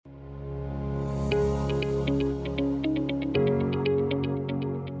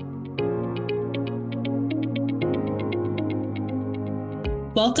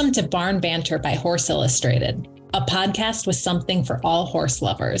Welcome to Barn Banter by Horse Illustrated, a podcast with something for all horse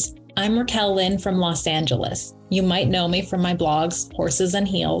lovers. I'm Raquel Lynn from Los Angeles. You might know me from my blogs, Horses and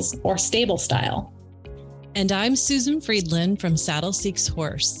Heels or Stable Style. And I'm Susan Friedland from Saddle Seeks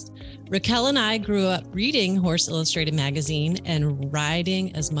Horse. Raquel and I grew up reading Horse Illustrated magazine and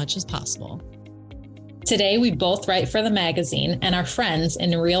riding as much as possible. Today, we both write for the magazine and are friends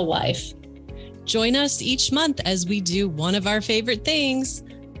in real life. Join us each month as we do one of our favorite things,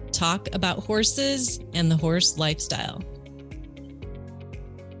 talk about horses and the horse lifestyle.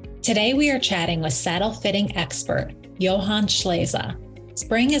 Today, we are chatting with saddle fitting expert, Johan Schleza.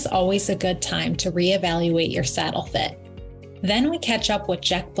 Spring is always a good time to reevaluate your saddle fit. Then we catch up with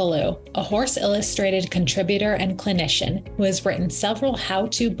Jack Ballou, a Horse Illustrated contributor and clinician who has written several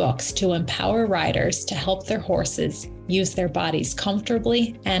how-to books to empower riders to help their horses use their bodies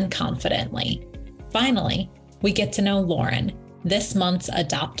comfortably and confidently. Finally, we get to know Lauren, this month's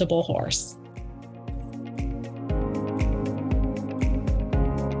adoptable horse.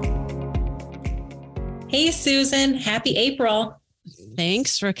 Hey, Susan, happy April.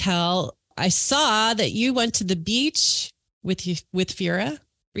 Thanks, Raquel. I saw that you went to the beach with Fira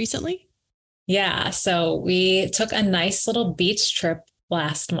recently. Yeah, so we took a nice little beach trip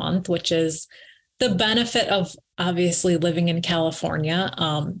last month, which is the benefit of obviously living in California.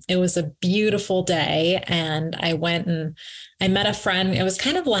 It was a beautiful day and I went and I met a friend. It was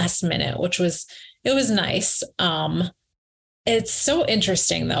kind of last minute, it was nice. It's so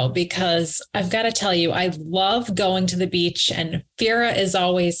interesting though, because I've got to tell you, I love going to the beach and Fira is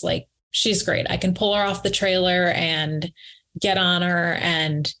always like, she's great. I can pull her off the trailer and get on her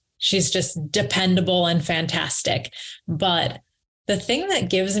and she's just dependable and fantastic. But the thing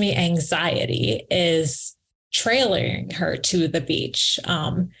that gives me anxiety is trailering her to the beach.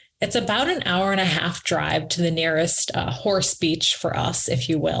 It's about an hour and a half drive to the nearest horse beach for us, if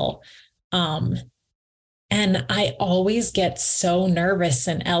you will. And I always get so nervous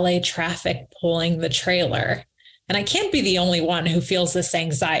in LA traffic pulling the trailer. And I can't be the only one who feels this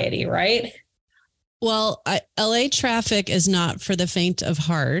anxiety, right? Well, LA traffic is not for the faint of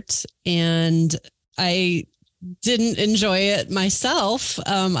heart. And I didn't enjoy it myself.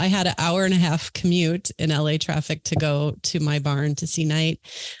 I had an hour and a half commute in LA traffic to go to my barn to see Night.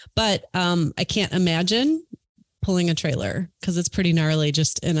 But I can't imagine pulling a trailer because it's pretty gnarly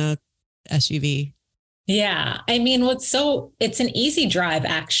just in a SUV. Yeah. I mean, it's an easy drive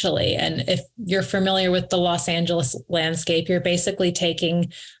actually. And if you're familiar with the Los Angeles landscape, you're basically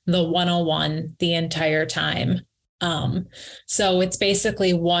taking the 101 the entire time. So it's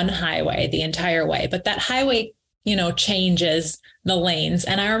basically one highway the entire way, but that highway, changes the lanes.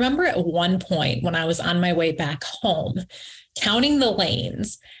 And I remember at one point when I was on my way back home, counting the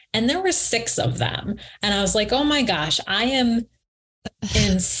lanes, and there were 6 of them. And I was like, oh my gosh, I am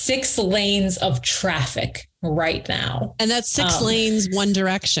in 6 lanes of traffic right now. And that's 6 lanes, one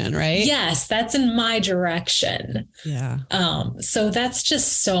direction, right? Yes, that's in my direction. Yeah. So that's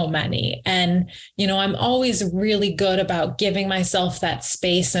just so many. And, I'm always really good about giving myself that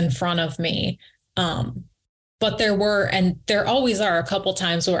space in front of me. But there always are a couple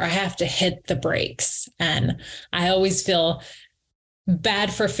times where I have to hit the brakes. And I always feel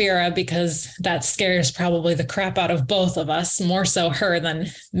bad for Fira because that scares probably the crap out of both of us, more so her than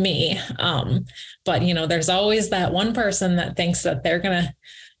me. But there's always that one person that thinks that they're going to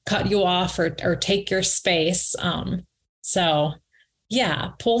cut you off or take your space. So yeah,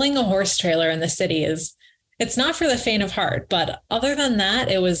 pulling a horse trailer in the city it's not for the faint of heart, but other than that,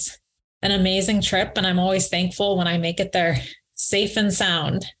 it was an amazing trip. And I'm always thankful when I make it there safe and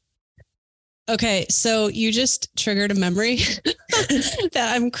sound. Okay, so you just triggered a memory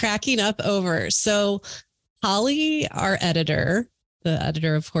that I'm cracking up over. So Holly, our editor, the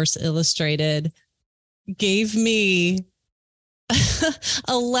editor of Horse Illustrated, gave me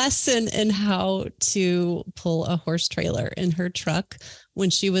a lesson in how to pull a horse trailer in her truck when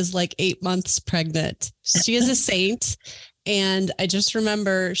she was like 8 months pregnant. She is a saint. And I just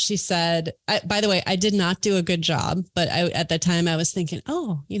remember she said, by the way, I did not do a good job, but at the time I was thinking,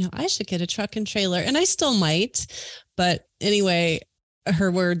 I should get a truck and trailer, and I still might. But anyway,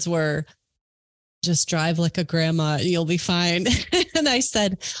 her words were, just drive like a grandma and you'll be fine. And I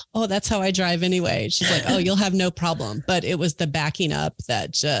said, oh, that's how I drive anyway. She's like, oh, you'll have no problem. But it was the backing up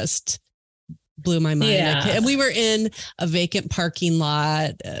that just blew my mind. Yeah. And we were in a vacant parking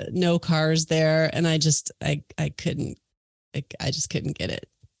lot, no cars there. And I just couldn't get it.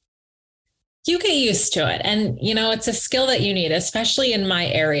 You get used to it. And, it's a skill that you need, especially in my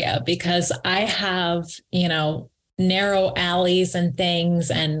area, because I have, narrow alleys and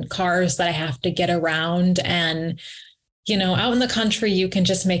things and cars that I have to get around. And out in the country, you can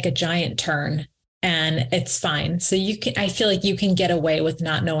just make a giant turn and it's fine. So I feel like you can get away with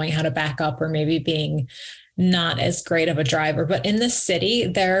not knowing how to back up or maybe being not as great of a driver. But in the city,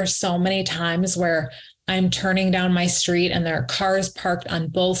 there are so many times where I'm turning down my street and there are cars parked on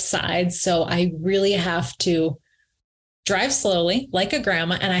both sides. So I really have to drive slowly like a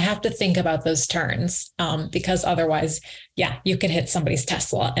grandma, and I have to think about those turns because otherwise, yeah, you could hit somebody's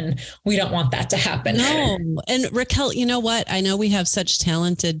Tesla, and we don't want that to happen. No. And Raquel, you know what? I know we have such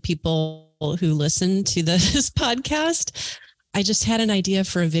talented people who listen to this podcast. I just had an idea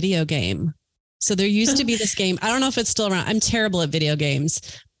for a video game. So there used to be this game. I don't know if it's still around. I'm terrible at video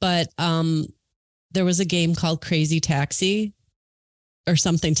games, but there was a game called Crazy Taxi or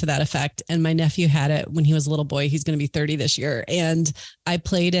something to that effect. And my nephew had it when he was a little boy. He's going to be 30 this year. And I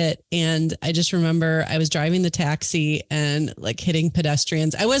played it. And I just remember I was driving the taxi and like hitting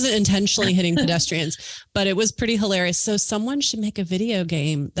pedestrians. I wasn't intentionally hitting pedestrians, but it was pretty hilarious. So someone should make a video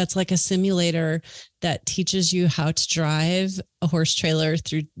game that's like a simulator that teaches you how to drive a horse trailer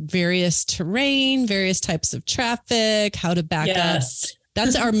through various terrain, various types of traffic, how to back up.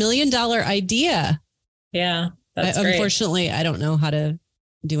 That's our $1 million idea. Yeah. Unfortunately, I don't know how to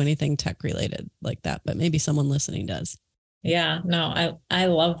do anything tech related like that, but maybe someone listening does. Yeah, no, I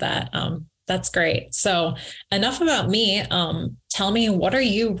love that. That's great. So enough about me. Tell me, what are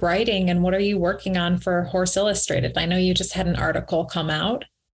you writing and what are you working on for Horse Illustrated? I know you just had an article come out.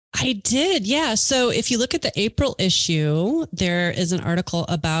 I did. Yeah. So if you look at the April issue, there is an article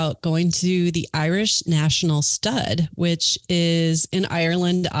about going to the Irish National Stud, which is in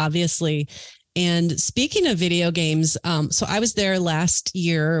Ireland, obviously. And speaking of video games, so I was there last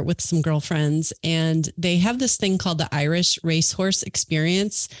year with some girlfriends, and they have this thing called the Irish Racehorse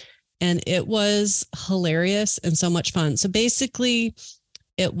Experience. And it was hilarious and so much fun. So basically,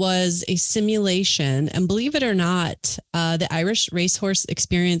 it was a simulation, and believe it or not, the Irish Racehorse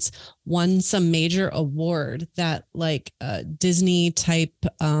Experience won some major award that like Disney type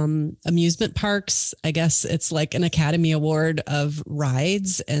amusement parks. I guess it's like an Academy Award of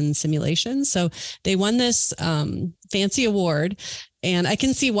rides and simulations. So they won this fancy award. And I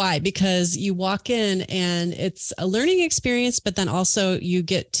can see why, because you walk in and it's a learning experience, but then also you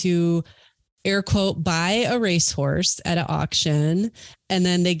get to air quote, buy a racehorse at an auction. And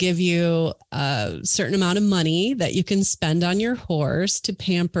then they give you a certain amount of money that you can spend on your horse to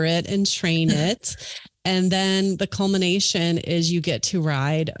pamper it and train it. And then the culmination is you get to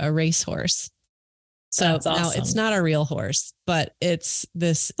ride a racehorse. So that's awesome. Now it's not a real horse, but it's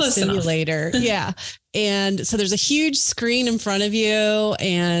this simulator. Yeah. And so there's a huge screen in front of you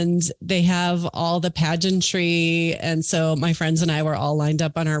and they have all the pageantry. And so my friends and I were all lined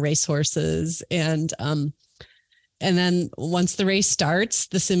up on our racehorses. And then once the race starts,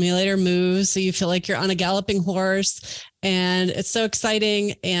 the simulator moves. So you feel like you're on a galloping horse and it's so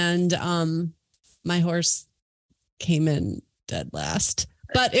exciting. And my horse came in dead last.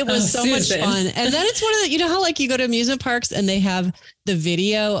 But it was so much fun. And then it's one of the, you know how like you go to amusement parks and they have the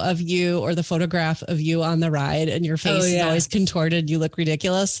video of you or the photograph of you on the ride and your face is always contorted. You look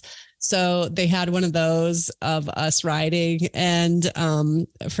ridiculous. So they had one of those of us riding. And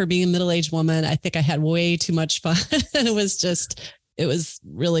for being a middle-aged woman, I think I had way too much fun. It was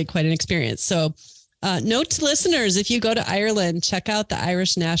really quite an experience. So note to listeners, if you go to Ireland, check out the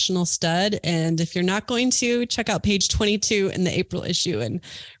Irish National Stud. And if you're not going to, check out page 22 in the April issue and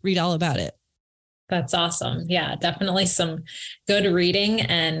read all about it. That's awesome. Yeah, definitely some good reading.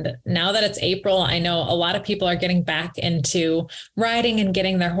 And now that it's April, I know a lot of people are getting back into riding and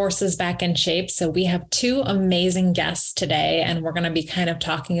getting their horses back in shape. So we have two amazing guests today, and we're going to be kind of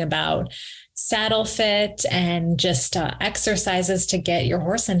talking about saddle fit and just exercises to get your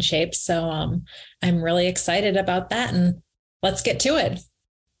horse in shape. So I'm really excited about that, and let's get to it.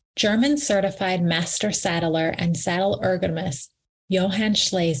 German certified master saddler and saddle ergonomist Johann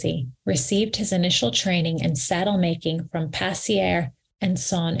Schlesy received his initial training in saddle making from Passier and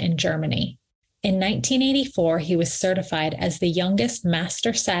Sohn in Germany. In 1984, he was certified as the youngest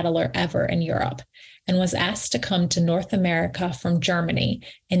master saddler ever in Europe and was asked to come to North America from Germany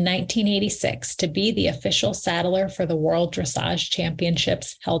in 1986 to be the official saddler for the World Dressage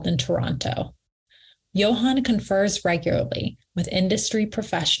Championships held in Toronto. Johann confers regularly with industry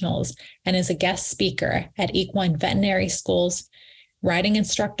professionals and is a guest speaker at equine veterinary schools, riding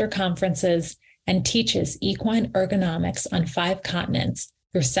instructor conferences, and teaches equine ergonomics on 5 continents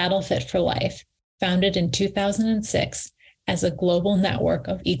through Saddle Fit for Life, founded in 2006 as a global network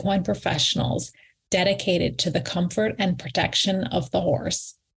of equine professionals dedicated to the comfort and protection of the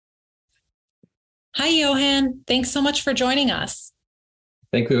horse. Hi, Johann. Thanks so much for joining us.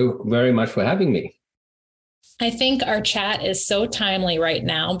 Thank you very much for having me. I think our chat is so timely right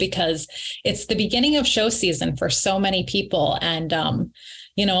now because it's the beginning of show season for so many people. And,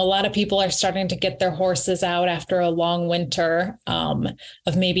 a lot of people are starting to get their horses out after a long winter of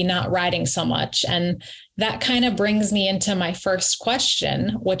maybe not riding so much. And that kind of brings me into my first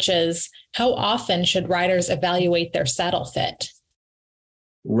question, which is how often should riders evaluate their saddle fit?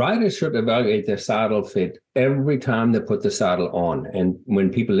 Riders should evaluate their saddle fit every time they put the saddle on. And when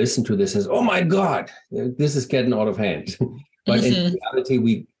people listen to this, says, "Oh my God, this is getting out of hand." But in reality,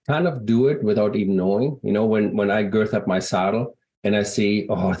 we kind of do it without even knowing. When I girth up my saddle and I see,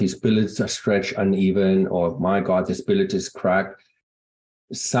 oh, these billets are stretched uneven, or my God, this billet is cracked.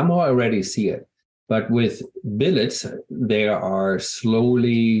 Somehow I already see it. But with billets, they are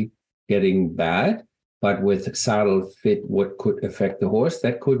slowly getting bad. But with saddle fit, what could affect the horse,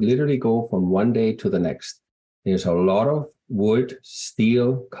 that could literally go from one day to the next. There's a lot of wood,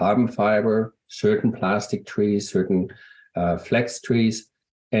 steel, carbon fiber, certain plastic trees, certain flex trees,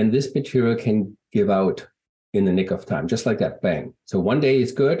 and this material can give out in the nick of time, just like that, bang. So one day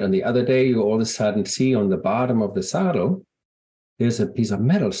is good, and the other day you all of a sudden see on the bottom of the saddle, there's a piece of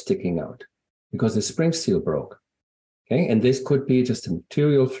metal sticking out because the spring steel broke. Okay, and this could be just a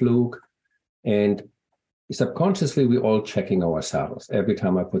material fluke, and subconsciously, we're all checking our saddles every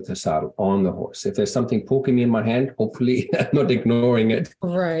time I put the saddle on the horse. If there's something poking me in my hand, hopefully I'm not ignoring it.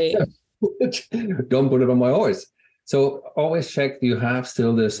 Right. Don't put it on my horse. So always check you have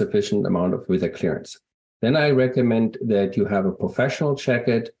still the sufficient amount of wither clearance. Then I recommend that you have a professional check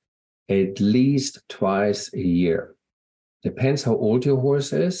it at least twice a year. Depends how old your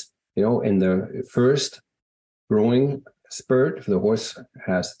horse is. In the first growing spurt, the horse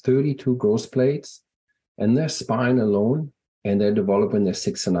has 32 growth plates. And their spine alone, and they're developing their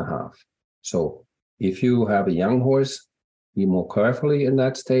 6.5. So if you have a young horse, be more carefully in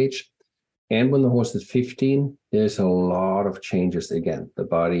that stage. And when the horse is 15, there's a lot of changes again. The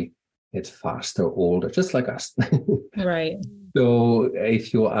body gets faster, older, just like us. Right. So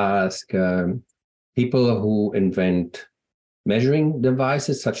if you ask people who invent measuring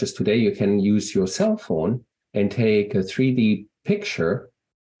devices, such as today, you can use your cell phone and take a 3D picture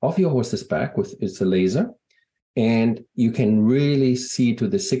of your horse's back it's a laser, and you can really see to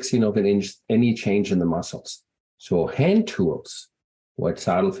the 16th of an inch any change in the muscles. So hand tools, what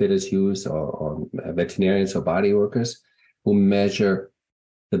saddle fitters use, or veterinarians or body workers who measure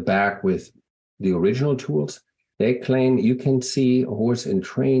the back with the original tools, they claim you can see a horse in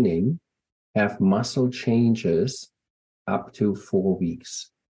training have muscle changes up to 4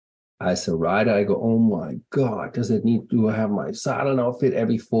 weeks. As a rider, I go, oh my God, do I have my saddle now fit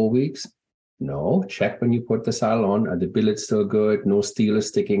every 4 weeks? No, check when you put the saddle on. Are the billets still good? No steel is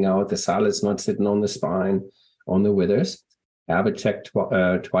sticking out. The saddle is not sitting on the spine, on the withers. Have it checked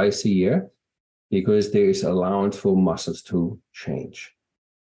twice a year because there is allowance for muscles to change.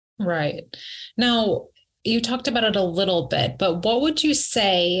 Right. Now, you talked about it a little bit, but what would you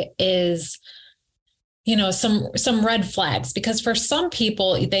say is some red flags? Because for some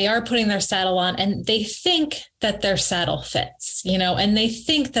people, they are putting their saddle on and they think that their saddle fits, and they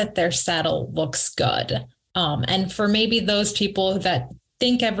think that their saddle looks good. And for maybe those people that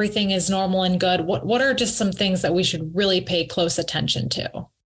think everything is normal and good, what are just some things that we should really pay close attention to?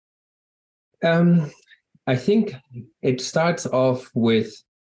 I think it starts off with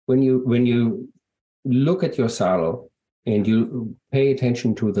when you look at your saddle and you pay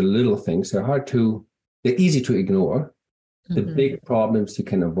attention to the little things. They're easy to ignore. The big problems you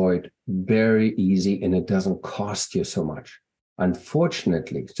can avoid very easy, and it doesn't cost you so much.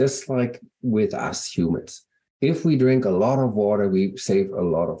 Unfortunately, just like with us humans, if we drink a lot of water, we save a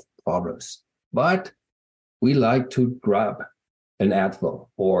lot of problems. But we like to grab an Advil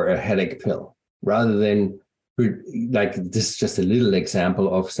or a headache pill rather than, like, this is just a little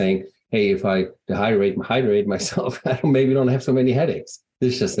example of saying, hey, if I hydrate myself, I maybe don't have so many headaches.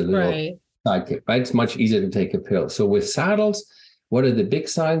 This is just a little... Right. Sidekick, right? It's much easier to take a pill. So with saddles, what are the big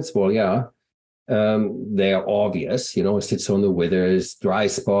signs? Well, they are obvious. It sits on the withers, dry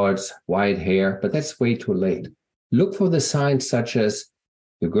spots, white hair, but that's way too late. Look for the signs such as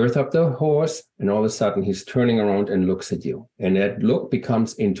you girth up the horse, and all of a sudden he's turning around and looks at you, and that look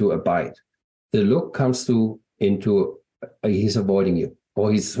becomes into a bite. The look comes into he's avoiding you,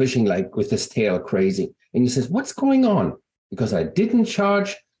 or he's swishing like with his tail crazy, and he says, "What's going on?" Because I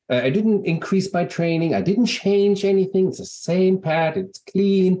didn't increase my training. I didn't change anything. It's the same pad. It's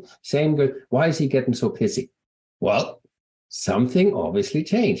clean, same good. Why is he getting so pissy? Well, something obviously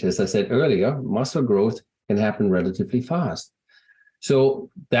changed. As I said earlier, muscle growth can happen relatively fast. So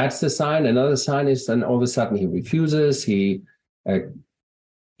that's the sign. Another sign is then all of a sudden he refuses. He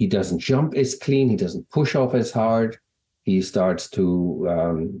He doesn't jump as clean. He doesn't push off as hard. He starts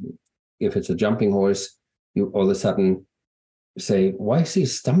to, if it's a jumping horse, you all of a sudden say, why is he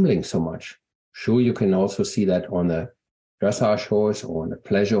stumbling so much? Sure, you can also see that on a dressage horse or on a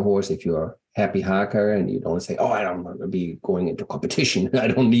pleasure horse. If you're a happy hacker and you don't say, oh, I don't want to be going into competition. I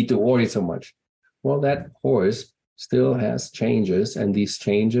don't need to worry so much. Well, that horse still has changes, and these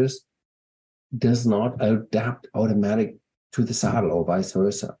changes does not adapt automatic to the saddle or vice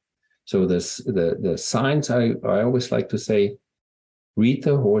versa. So the signs, I always like to say, read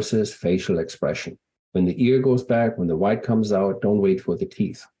the horse's facial expression. When the ear goes back, when the white comes out, don't wait for the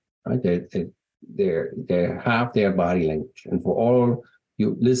teeth. Right? They have their body language. And for all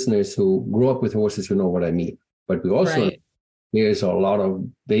you listeners who grew up with horses, you know what I mean. But we also, there's a lot of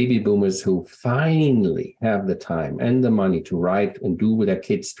baby boomers who finally have the time and the money to ride and do with their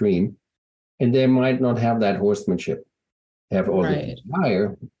kids' dream. And they might not have that horsemanship, have all the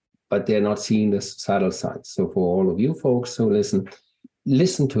desire, but they're not seeing the saddle signs. So for all of you folks who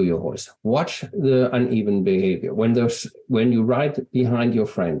listen to your horse. Watch the uneven behavior. When you ride behind your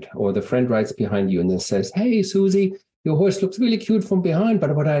friend, or the friend rides behind you and then says, hey, Susie, your horse looks really cute from behind,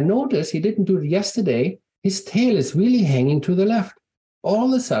 but what I noticed, he didn't do it yesterday. His tail is really hanging to the left.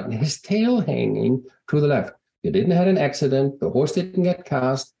 All of a sudden, his tail hanging to the left. You didn't have an accident. The horse didn't get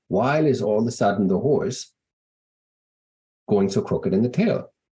cast. Why is all of a sudden the horse going so crooked in the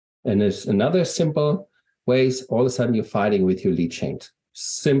tail? And there's another simple ways, all of a sudden you're fighting with your lead chains.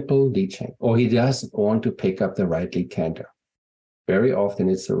 Simple lead chain. Or he doesn't want to pick up the right lead canter. Very often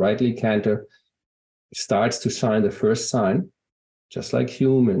it's the right lead canter starts to shine the first sign, just like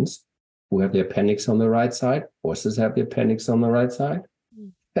humans who have their appendix on the right side. Horses have their appendix on the right side.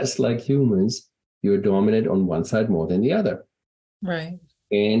 Just like humans, you're dominant on one side more than the other. Right.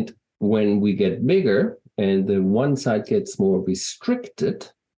 And when we get bigger and the one side gets more restricted,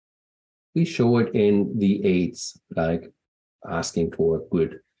 we show it in the aids, like asking for a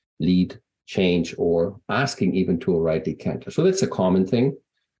good lead change or asking even to a right lead canter. So that's a common thing.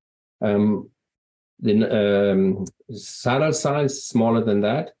 The saddle signs smaller than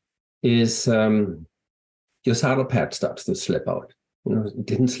that is your saddle pad starts to slip out. It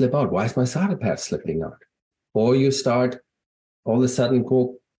didn't slip out. Why is my saddle pad slipping out? Or you start all of a sudden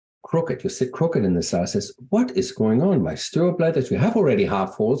go crooked. You sit crooked in the saddle. Says, what is going on? My stirrup leathers, you have already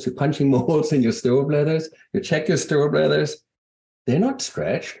half holes. You're punching more holes in your stirrup leathers. You check your stirrup leathers. They're not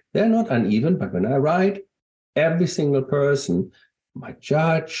stretched. They're not uneven. But when I ride, every single person, my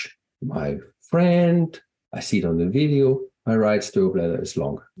judge, my friend, I see it on the video, my right stirrup leather is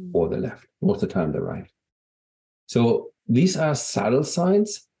longer or the left. Most of the time, the right. So these are saddle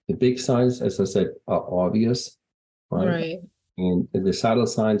signs. The big signs, as I said, are obvious. Right. And the saddle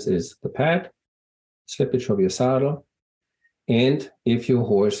signs is the pad, slippage of your saddle, and if your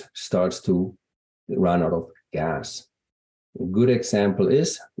horse starts to run out of gas. A good example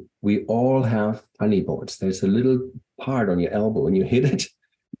is we all have funny bones. There's a little part on your elbow when you hit it.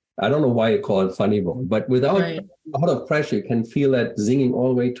 I don't know why you call it funny bone, but without a lot of pressure, you can feel that zinging all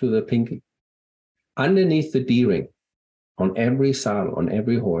the way to the pinky. Underneath the D-ring, on every saddle, on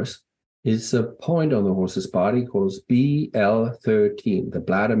every horse, is a point on the horse's body called BL13, the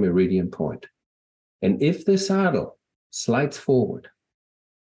bladder meridian point. And if the saddle slides forward,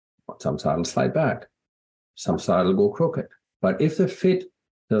 some saddles slide back, some saddle go crooked. But if the fit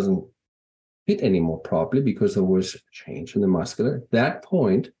doesn't fit anymore properly because there was change in the muscular, that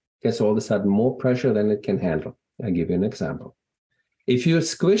point gets all of a sudden more pressure than it can handle. I'll give you an example. If you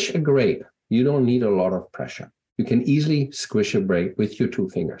squish a grape, you don't need a lot of pressure. You can easily squish a grape with your two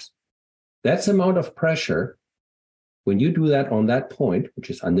fingers. That's amount of pressure, when you do that on that point,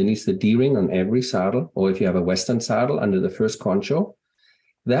 which is underneath the D-ring on every saddle, or if you have a Western saddle under the first concho,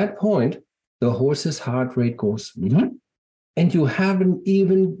 that point, the horse's heart rate goes, and you haven't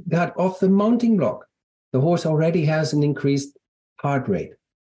even got off the mounting block. The horse already has an increased heart rate.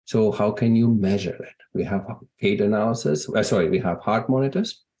 So how can you measure it? We have gait analysis. We have heart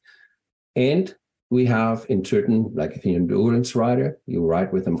monitors. And we have in certain, like if you're an endurance rider, you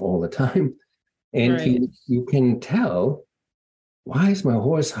ride with them all the time. And you can tell, why is my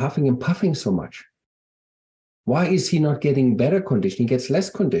horse huffing and puffing so much? Why is he not getting better condition? He gets less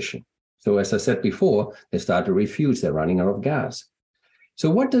condition. So as I said before, they start to refuse. They're running out of gas. So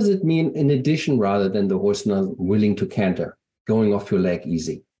what does it mean in addition, rather than the horse not willing to canter, going off your leg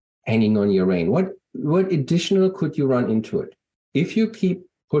easy, hanging on your rein? What additional could you run into it? If you keep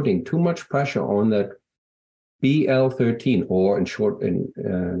putting too much pressure on that BL13, or in short,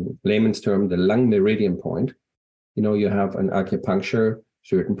 in layman's term, the lung meridian point, you have an acupuncture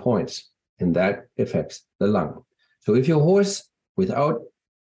certain points, and that affects the lung. So if your horse, without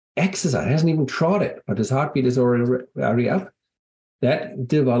exercise, hasn't even trotted, but his heartbeat is already up, that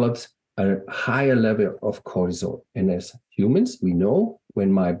develops a higher level of cortisol. And as humans, we know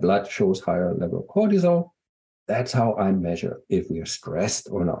when my blood shows higher level of cortisol, that's how I measure if we are stressed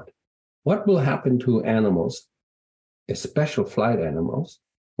or not. What will happen to animals, especially flight animals,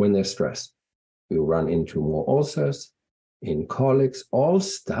 when they're stressed? You run into more ulcers, in colics, all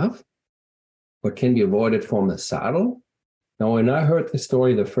stuff, but can be avoided from the saddle. Now, when I heard the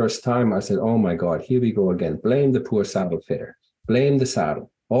story the first time, I said, oh my God, here we go again. Blame the poor saddle fitter. Blame the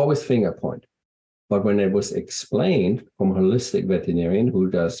saddle. Always finger point. But when it was explained from a holistic veterinarian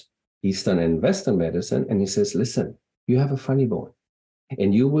who does Eastern and Western medicine, and he says, listen, you have a funny bone,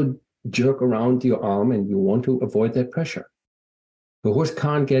 and you will jerk around your arm and you want to avoid that pressure. The horse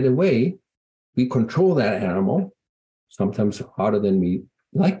can't get away. We control that animal, sometimes harder than we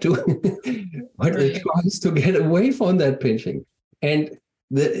like to, but it tries to get away from that pinching. And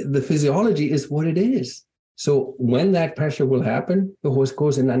the physiology is what it is. So when that pressure will happen, the horse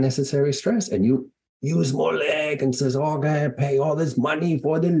goes in unnecessary stress, and you use more leg and says, oh, I gotta pay all this money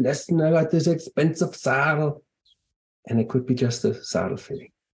for the lesson. I got this expensive saddle. And it could be just a saddle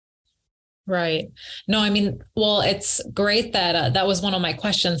fitting. Right. No, I mean, well, it's great that that was one of my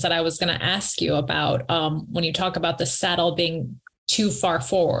questions that I was going to ask you about when you talk about the saddle being too far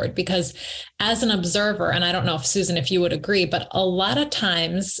forward, because as an observer, and I don't know if Susan, if you would agree, but a lot of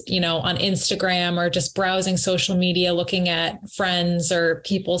times, on Instagram or just browsing social media, looking at friends or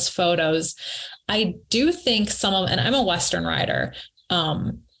people's photos, I do think and I'm a Western rider,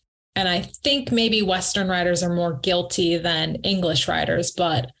 and I think maybe Western riders are more guilty than English riders,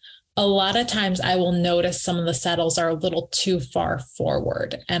 but a lot of times I will notice some of the saddles are a little too far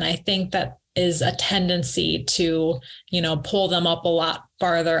forward. And I think that is a tendency to, pull them up a lot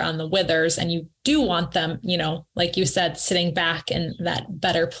farther on the withers. And you do want them, like you said, sitting back in that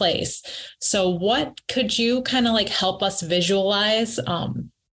better place. So what could you kind of help us visualize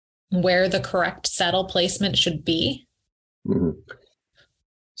where the correct saddle placement should be? Mm-hmm.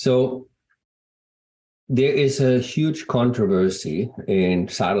 So there is a huge controversy in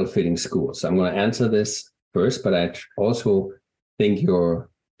saddle fitting schools. I'm going to answer this first, but I also think your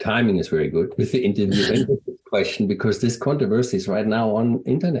timing is very good with the interview question, because this controversy is right now on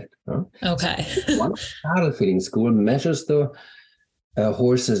internet. Huh? Okay. So one saddle fitting school measures the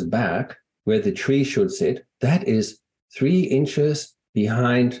horse's back where the tree should sit. That is 3 inches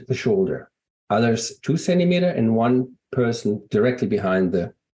behind the shoulder. Others 2 centimeters, and one person directly behind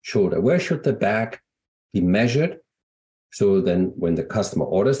the shoulder. Where should the back be measured? So then when the customer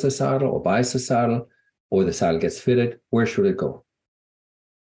orders the saddle or buys the saddle or the saddle gets fitted, where should it go?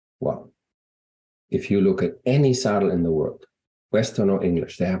 Well, if you look at any saddle in the world, Western or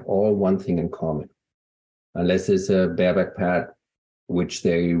English, they have all one thing in common, unless it's a bareback pad, which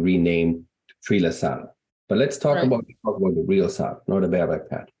they renamed treeless saddle. But let's talk about the real saddle, not a bareback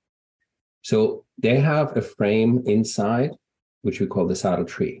pad. So they have a frame inside, which we call the saddle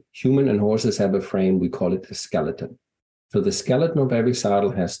tree. Human and horses have a frame, we call it the skeleton. So the skeleton of every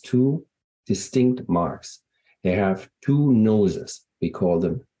saddle has 2 distinct marks. They have 2 noses, we call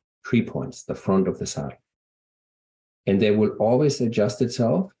them tree points, the front of the saddle. And they will always adjust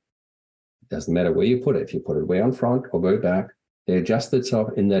itself. It doesn't matter where you put it. If you put it way on front or way back, they adjust itself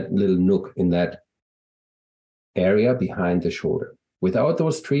in that little nook, in that area behind the shoulder. Without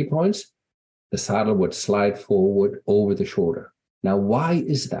those tree points, the saddle would slide forward over the shoulder. Now, why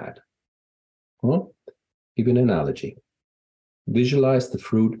is that? Well, give you an analogy. Visualize the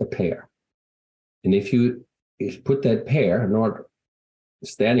fruit, a pear. And if you put that pear, not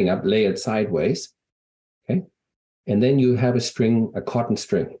standing up, lay it sideways, okay? And then you have a cotton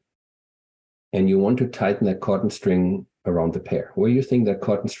string, and you want to tighten that cotton string around the pear. Where do you think that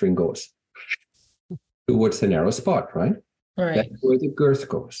cotton string goes? Towards the narrow spot, right? Right. That's where the girth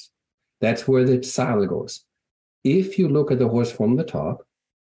goes. That's where the saddle goes. If you look at the horse from the top,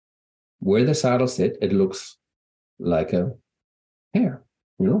 where the saddle sits, it looks like a pear,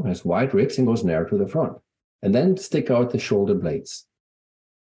 has wide ribs and goes narrow to the front. And then stick out the shoulder blades.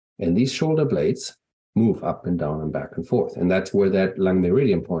 And these shoulder blades move up and down and back and forth. And that's where that long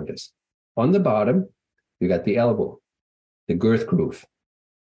meridian point is. On the bottom, you got the elbow, the girth groove.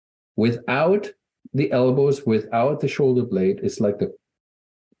 Without the elbows, without the shoulder blade, it's like the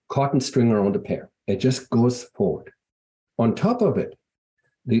cotton string around the pear. It just goes forward. On top of it,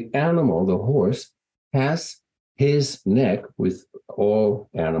 the animal, the horse, has his neck, with all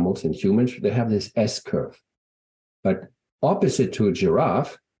animals and humans, they have this S curve. But opposite to a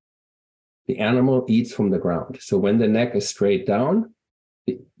giraffe, the animal eats from the ground. So when the neck is straight down,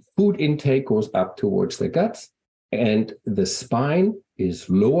 the food intake goes up towards the guts, And the spine is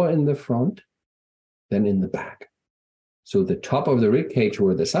lower in the front than in the back. So the top of the rib cage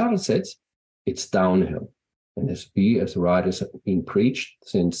where the saddle sits, it's downhill. And as the riders have been preached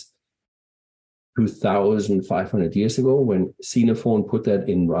since 2,500 years ago, when Xenophon put that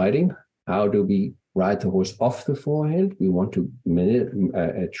in writing, how do we ride the horse off the forehand? We want to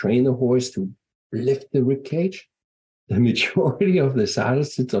train the horse to lift the rib cage. The majority of the saddle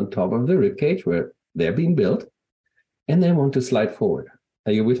sits on top of the rib cage where they're being built, and they want to slide forward.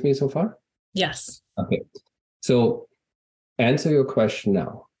 Are you with me so far? Yes. Okay. So answer your question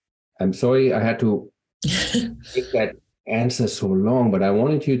now. I'm sorry I had to make that answer so long, but I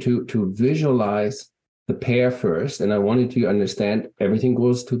wanted you to visualize the pair first, and I wanted you to understand everything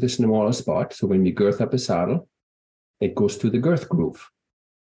goes to the smaller spot. So when we girth up a saddle, it goes to the girth groove.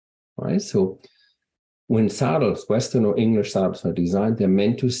 All right. So when saddles, Western or English saddles are designed, they're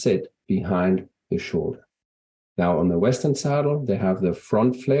meant to sit behind the shoulder. Now, on the Western saddle, they have the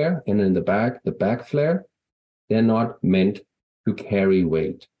front flare, and in the back flare. They're not meant to carry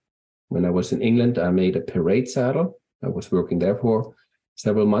weight. When I was in England, I made a parade saddle. I was working there for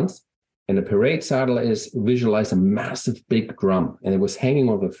several months. And a parade saddle is visualize a massive big drum, and it was hanging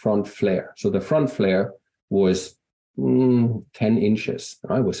on the front flare. So the front flare was 10 inches.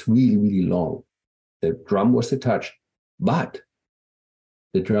 It was really, really long. The drum was attached, but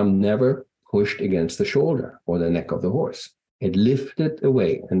the drum never pushed against the shoulder or the neck of the horse. It lifted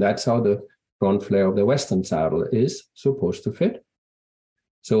away, and that's how the front flare of the Western saddle is supposed to fit.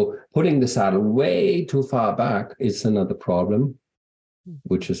 So putting the saddle way too far back is another problem,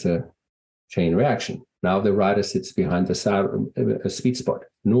 which is a chain reaction. Now the rider sits behind the saddle, a sweet spot.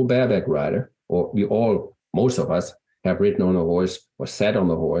 No bareback rider, or most of us have ridden on a horse or sat on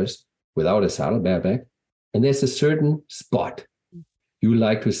the horse without a saddle, bareback, and there's a certain spot you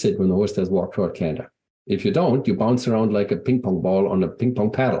like to sit when the horse does walk, trot, canter. If you don't, you bounce around like a ping pong ball on a ping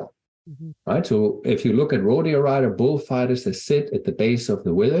pong paddle. Mm-hmm. Right? So if you look at rodeo rider, bullfighters, they sit at the base of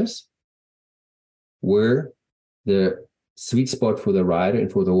the withers, where the sweet spot for the rider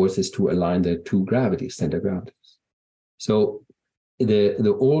and for the horse is to align the two gravities, center gravities. So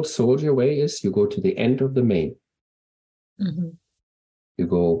the old soldier way is you go to the end of the mane. Mm-hmm. You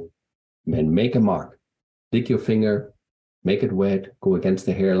go and make a mark, dig your finger, make it wet, go against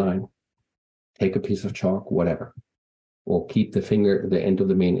the hairline, take a piece of chalk, whatever, or keep the end of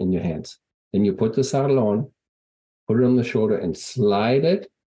the mane in your hands. Then you put the saddle on, put it on the shoulder, and slide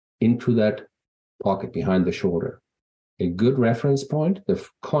it into that pocket behind the shoulder. A good reference point, the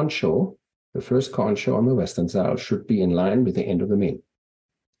first concho on the Western saddle should be in line with the end of the mane.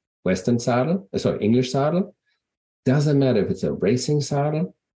 English saddle, doesn't matter if it's a racing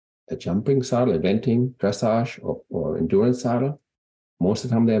saddle, a jumping saddle, eventing, dressage, or endurance saddle. Most of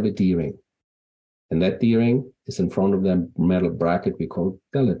the time they have a D-ring. And that D-ring is in front of the metal bracket we call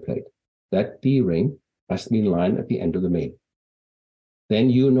gullet plate. That D-ring has to be in line at the end of the mane. Then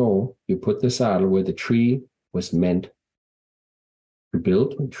you put the saddle where the tree was meant to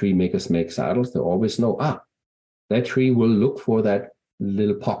build. When tree makers make saddles, they always know, that tree will look for that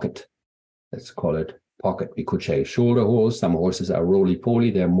little pocket. Let's call it pocket. We could say shoulder holes. Some horses are roly-poly.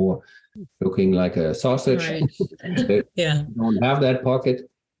 They're more looking like a sausage. Right. They Yeah. don't have that pocket.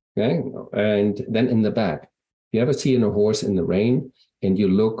 Okay. And then in the back, you ever see a horse in the rain and you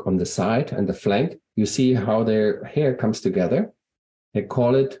look on the side and the flank, you see how their hair comes together. They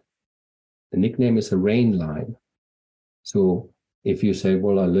call it, the nickname is a rain line. So if you say,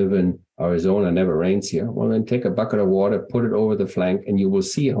 well, I live in Arizona, never rains here. Well, then take a bucket of water, put it over the flank, and you will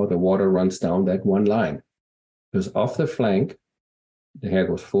see how the water runs down that one line. Because off the flank, the hair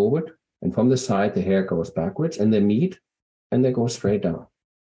goes forward, and from the side, the hair goes backwards, and they meet, and they go straight down.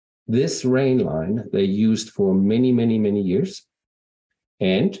 This rain line, they used for many, many, many years.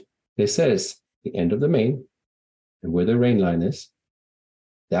 And it says the end of the mane, and where the rain line is,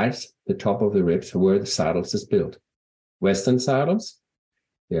 that's the top of the ribs where the saddles is built. Western saddles,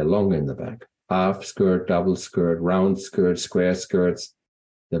 they're longer in the back. Half skirt, double skirt, round skirt, square skirts.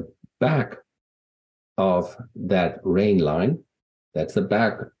 The back of that rain line, that's the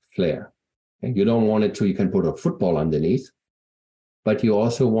back flare. And you don't want it to, you can put a football underneath, but you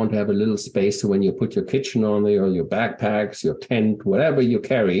also want to have a little space so when you put your kitchen on there, or your backpacks, your tent, whatever you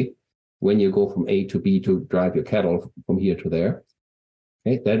carry, when you go from A to B to drive your cattle from here to there,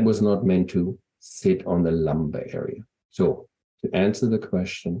 okay, that was not meant to sit on the lumbar area. So to answer the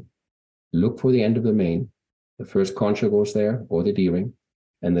question, look for the end of the mane. The first concha goes there, or the D-ring,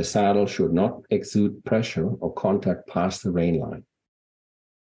 and the saddle should not exude pressure or contact past the rein line.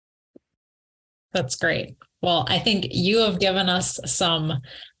 That's great. Well, I think you have given us some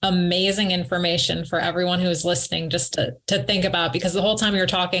amazing information for everyone who's listening just to think about, because the whole time you're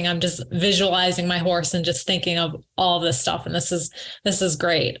talking, I'm just visualizing my horse and just thinking of all this stuff. And this is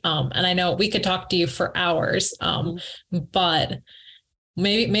great. And I know we could talk to you for hours, but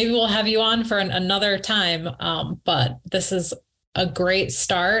maybe we'll have you on for another time. But this is a great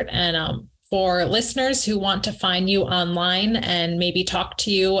start. And for listeners who want to find you online and maybe talk to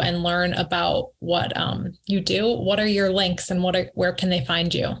you and learn about what you do, what are your links and where can they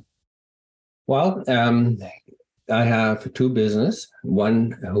find you? Well, I have two businesses.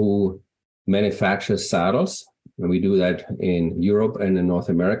 One who manufactures saddles, and we do that in Europe and in North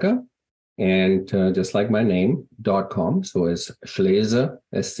America. And just like my name, .com. So it's Schleese,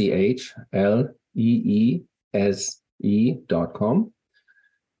 SCHLEESE.com.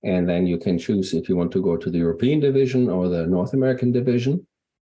 And then you can choose if you want to go to the European division or the North American division.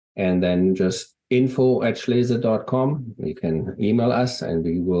 And then just info@schleese.com. You can email us and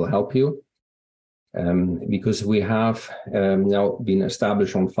we will help you. Because we have now been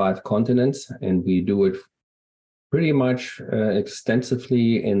established on 5 continents, and we do it pretty much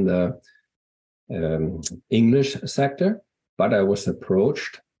extensively in the English sector. But I was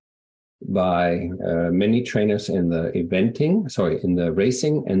approached by many trainers in the in the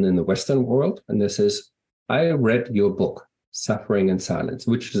racing and in the Western world. And this is, I read your book, Suffering in Silence,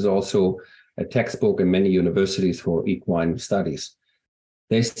 which is also a textbook in many universities for equine studies.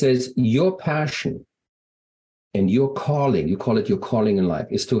 They says your passion and your calling, you call it your calling in life,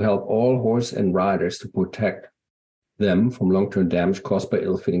 is to help all horse and riders to protect them from long-term damage caused by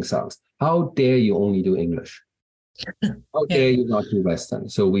ill-fitting saddles. How dare you only do English? How dare you not do Western?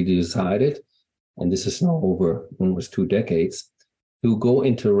 So we decided, and this is now over almost 2 decades, to go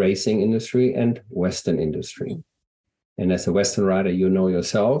into racing industry and Western industry. And as a Western rider, you know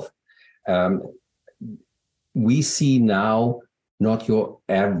yourself, we see now not your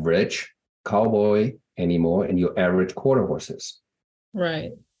average cowboy anymore and your average quarter horses.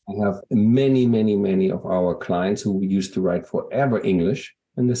 Right. I have many, many, many of our clients who used to ride forever English.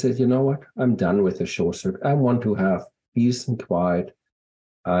 And they said, you know what? I'm done with the show circuit. I want to have peace and quiet.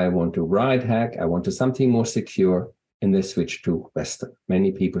 I want to ride hack. I want to something more secure. And they switch to Western.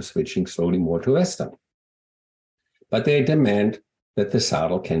 Many people switching slowly more to Western. But they demand that the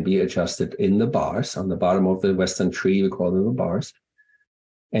saddle can be adjusted in the bars. On the bottom of the Western tree, we call them the bars.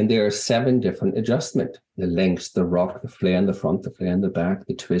 And there are 7 different adjustments: the length, the rock, the flare in the front, the flare in the back,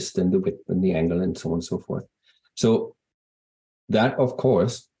 the twist and the width and the angle, and so on and so forth. So that, of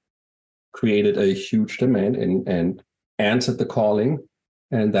course, created a huge demand and answered the calling.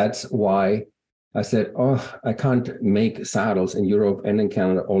 And that's why I said, I can't make saddles in Europe and in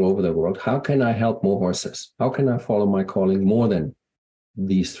Canada, all over the world. How can I help more horses? How can I follow my calling more than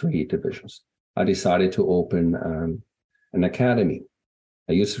these 3 divisions? I decided to open an academy.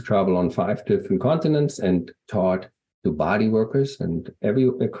 I used to travel on 5 different continents and taught to body workers and every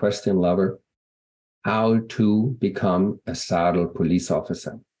equestrian lover how to become a saddle police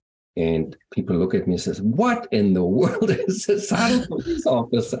officer. And people look at me and says, what in the world is a saddle police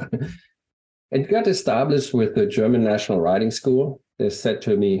officer? It got established with the German National Riding School. They said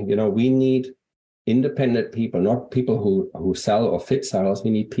to me, we need independent people, not people who sell or fit saddles. We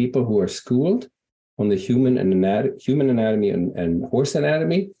need people who are schooled on the human anatomy and horse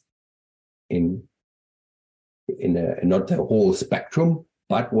anatomy in not the whole spectrum,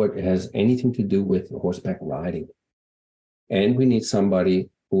 but what has anything to do with horseback riding. And we need somebody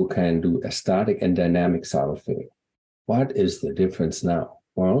who can do a static and dynamic saddle fitting. What is the difference now?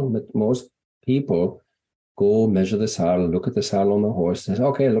 Well, most people go measure the saddle, look at the saddle on the horse, and say,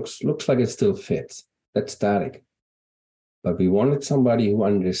 okay, looks like it still fits. That's static. But we wanted somebody who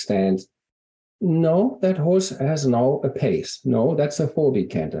understands, no, that horse has now a pace. No, that's a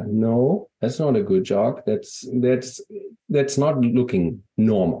 4-beat canter. No, that's not a good jog. That's not looking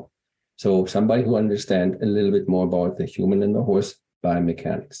normal. So somebody who understands a little bit more about the human and the horse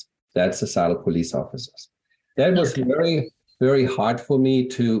biomechanics. That's the saddle police officers. That was very, very hard for me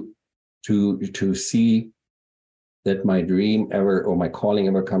to see that my dream ever, or my calling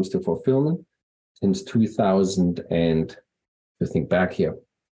ever, comes to fulfillment. Since 2000 and I think back here,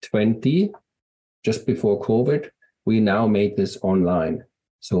 20, just before COVID, we now made this online.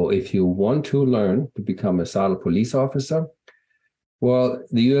 So if you want to learn to become a saddle police officer, well,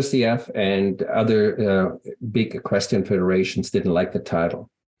 the USDF and other big equestrian federations didn't like the title.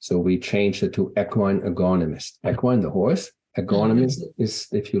 So we changed it to equine agronomist. Equine, the horse. Agronomist is,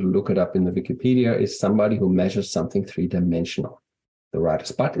 if you look it up in the Wikipedia, is somebody who measures something 3-dimensional. The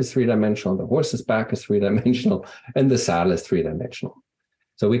rider's butt is 3-dimensional, the horse's back is 3-dimensional, and the saddle is 3-dimensional.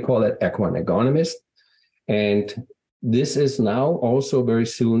 So we call it equine agronomist. And this is now also very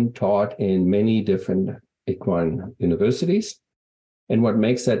soon taught in many different equine universities. And what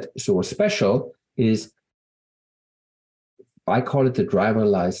makes that so special is, I call it the driver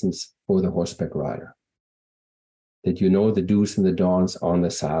license for the horseback rider. That you know the do's and the don'ts on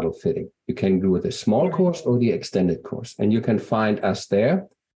the saddle fitting. You can do the small course or the extended course. And you can find us there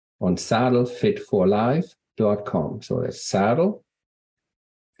on saddlefitforlife.com. So it's saddle,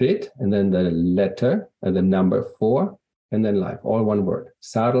 fit, and then the letter and the number 4, and then life, all one word,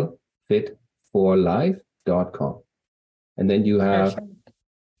 saddlefitforlife.com. And then you have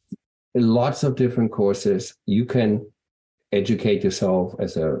lots of different courses. You can educate yourself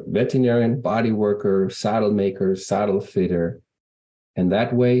as a veterinarian, body worker, saddle maker, saddle fitter. And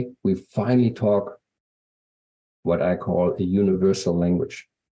that way we finally talk what I call a universal language.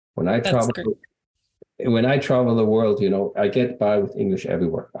 When I travel the world, I get by with English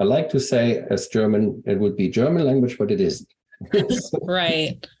everywhere. I like to say as German, it would be German language, but it isn't.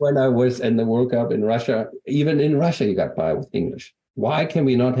 Right. When I was in the World Cup in Russia, even in Russia, you got by with English. Why can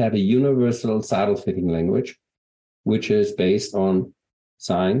we not have a universal saddle fitting language, which is based on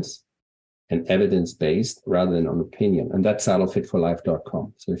science and evidence-based rather than on opinion? And that's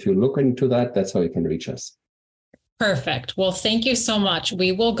saddlefitforlife.com. So if you look into that, that's how you can reach us. Perfect. Well, thank you so much.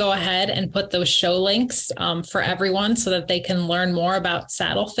 We will go ahead and put those show links for everyone so that they can learn more about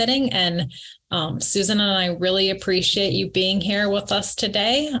saddle fitting. And Susan and I really appreciate you being here with us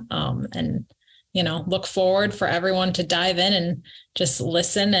today. And look forward for everyone to dive in and just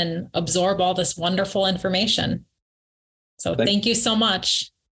listen and absorb all this wonderful information. So thank you so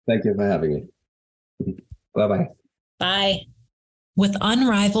much. Thank you for having me. Bye-bye. Bye. With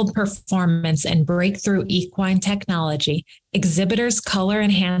unrivaled performance and breakthrough equine technology, Exhibitor's color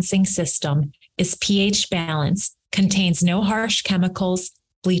enhancing system is pH balanced, contains no harsh chemicals,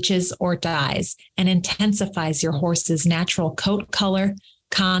 bleaches, or dyes, and intensifies your horse's natural coat color,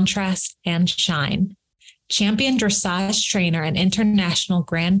 contrast, and shine. Champion dressage trainer and international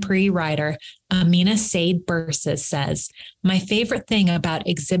Grand Prix rider Amina Said Bursa says, "My favorite thing about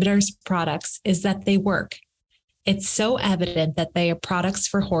Exhibitor's products is that they work. It's so evident that they are products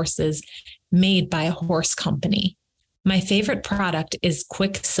for horses made by a horse company. My favorite product is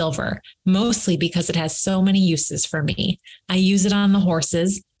Quicksilver, mostly because it has so many uses for me. I use it on the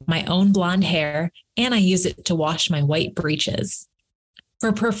horses, my own blonde hair, and I use it to wash my white breeches."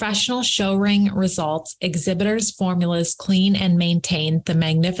 For professional show ring results, Exhibitor's formulas clean and maintain the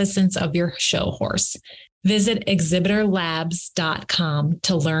magnificence of your show horse. Visit exhibitorlabs.com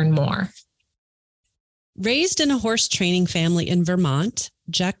to learn more. Raised in a horse training family in Vermont,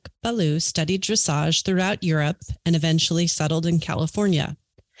 Jack Ballou studied dressage throughout Europe and eventually settled in California.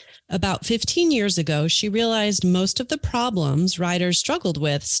 About 15 years ago, she realized most of the problems riders struggled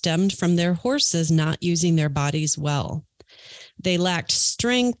with stemmed from their horses not using their bodies well. They lacked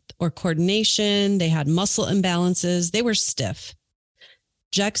strength or coordination. They had muscle imbalances. They were stiff.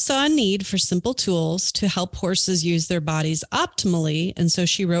 Jack saw a need for simple tools to help horses use their bodies optimally, and so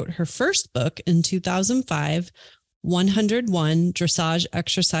she wrote her first book in 2005, 101 Dressage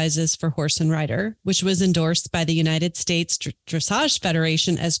Exercises for Horse and Rider, which was endorsed by the United States Dressage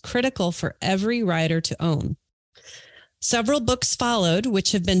Federation as critical for every rider to own. Several books followed,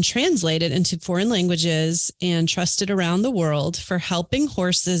 which have been translated into foreign languages and trusted around the world for helping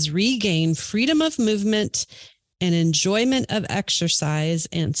horses regain freedom of movement and enjoyment of exercise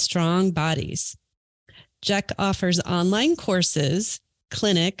and strong bodies. Jack offers online courses,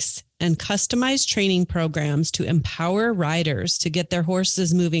 clinics, and customized training programs to empower riders to get their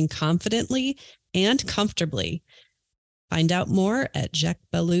horses moving confidently and comfortably. Find out more at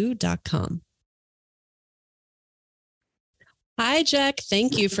jackballou.com. Hi, Jack.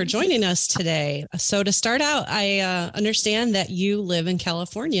 Thank you for joining us today. So to start out, I understand that you live in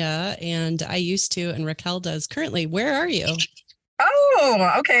California, and I used to, and Raquel does currently. Where are you?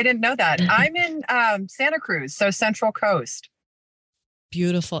 Oh, okay. I didn't know that. I'm in Santa Cruz, so Central Coast.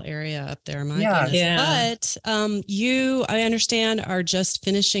 Beautiful area up there, my goodness. Yeah. But you, I understand, are just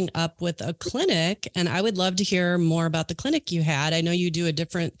finishing up with a clinic, and I would love to hear more about the clinic you had. I know you do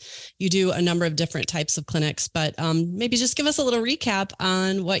a number of different types of clinics, but maybe just give us a little recap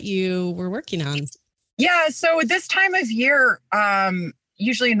on what you were working on. Yeah. So this time of year,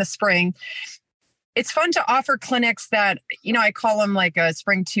 usually in the spring, it's fun to offer clinics that, I call them like a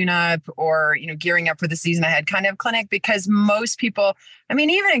spring tune-up or, gearing up for the season ahead kind of clinic, because most people,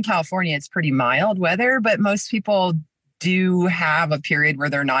 even in California, it's pretty mild weather, but most people do have a period where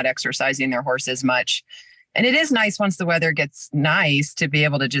they're not exercising their horses much. And it is nice once the weather gets nice to be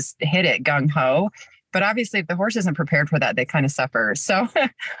able to just hit it gung-ho. But obviously, if the horse isn't prepared for that, they kind of suffer. So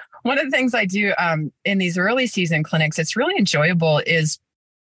One of the things I do in these early season clinics, it's really enjoyable, is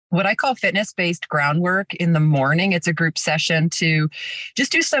what I call fitness-based groundwork in the morning. It's a group session to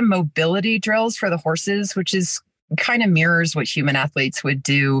just do some mobility drills for the horses, which is kind of mirrors what human athletes would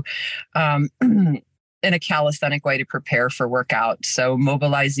do in a calisthenic way to prepare for workout. So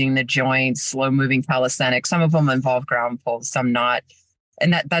mobilizing the joints, slow moving calisthenics. Some of them involve ground pulls, some not.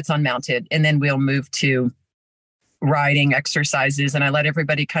 And that's unmounted. And then we'll move to riding exercises. And I let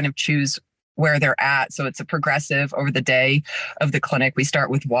everybody kind of choose where they're at. So it's a progressive over the day of the clinic. We start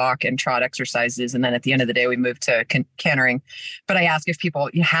with walk and trot exercises. And then at the end of the day, we move to cantering. But I ask if people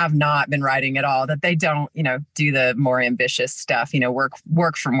have not been riding at all, that they don't, do the more ambitious stuff,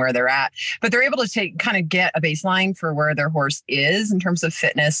 work from where they're at, but they're able to kind of get a baseline for where their horse is in terms of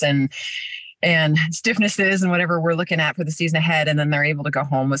fitness and stiffnesses and whatever we're looking at for the season ahead. And then they're able to go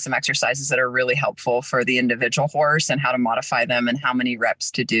home with some exercises that are really helpful for the individual horse and how to modify them and how many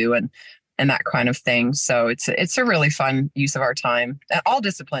reps to do and that kind of thing. So it's a really fun use of our time, all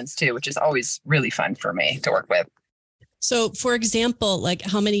disciplines too, which is always really fun for me to work with. So for example, like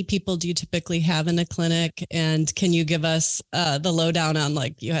how many people do you typically have in a clinic? And can you give us the lowdown on,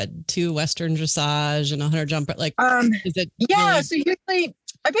 like, you had 2 Western dressage and a 100 jumper, like, is it? Yeah. Really- So usually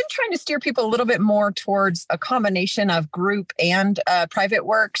I've been trying to steer people a little bit more towards a combination of group and private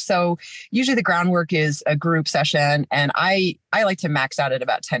work. So usually the groundwork is a group session, and I like to max out at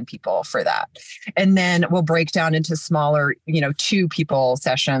about 10 people for that. And then we'll break down into smaller, 2 people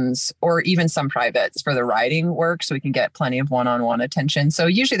sessions, or even some privates for the riding work, so we can get plenty of one-on-one attention. So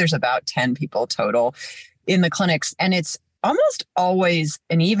usually there's about 10 people total in the clinics, and it's almost always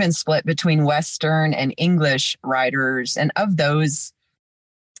an even split between Western and English riders. And of those,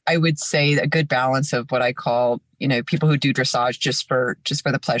 I would say a good balance of what I call, people who do dressage just for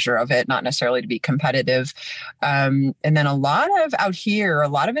the pleasure of it, not necessarily to be competitive. And then a lot of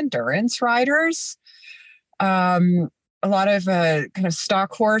endurance riders, a lot of kind of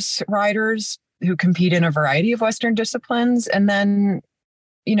stock horse riders who compete in a variety of Western disciplines. And then,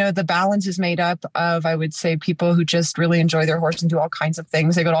 the balance is made up of, I would say, people who just really enjoy their horse and do all kinds of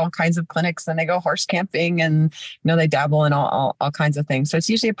things. They go to all kinds of clinics and they go horse camping, and, they dabble in all kinds of things. So it's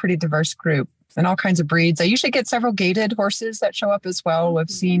usually a pretty diverse group and all kinds of breeds. I usually get several gaited horses that show up as well. We've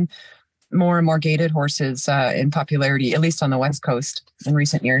seen more and more gaited horses in popularity, at least on the West Coast in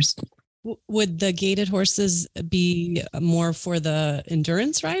recent years. Would the gaited horses be more for the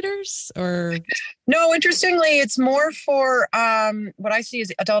endurance riders, or? No, interestingly, it's more for what I see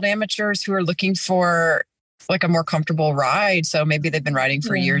as adult amateurs who are looking for like a more comfortable ride. So maybe they've been riding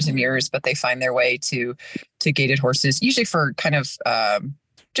for years and years, but they find their way to gaited horses, usually for kind of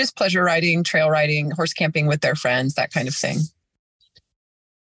just pleasure riding, trail riding, horse camping with their friends, that kind of thing.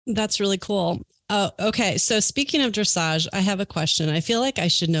 That's really cool. Okay. So speaking of dressage, I have a question. I feel like I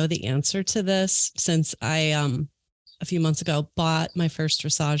should know the answer to this, since I, a few months ago, bought my first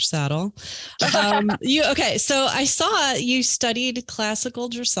dressage saddle. Okay. So I saw you studied classical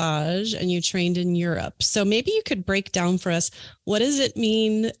dressage and you trained in Europe. So maybe you could break down for us, what does it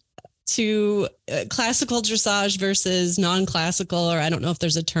mean to classical dressage versus non-classical, or I don't know if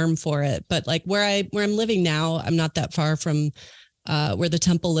there's a term for it, but like where I'm living now, I'm not that far from where the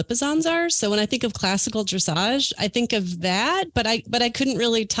Temple Lipizzans are. So when I think of classical dressage, I think of that, but I couldn't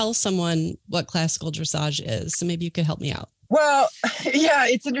really tell someone what classical dressage is. So maybe you could help me out. Well, yeah,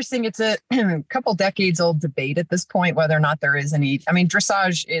 it's interesting. It's a couple decades old debate at this point, whether or not there is any. I mean,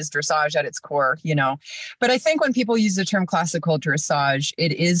 dressage is dressage at its core, but I think when people use the term classical dressage,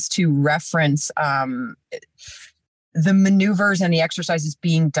 it is to reference the maneuvers and the exercises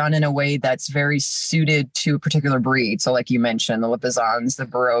being done in a way that's very suited to a particular breed. So like you mentioned, the Lipizzans, the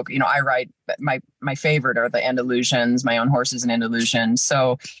Baroque, I ride, my favorite are the Andalusians. My own horse is an Andalusian.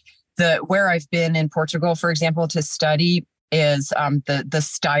 So where I've been in Portugal, for example, to study is the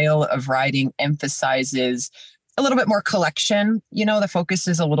style of riding emphasizes a little bit more collection. The focus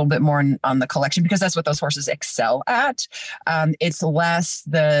is a little bit more on the collection, because that's what those horses excel at. It's less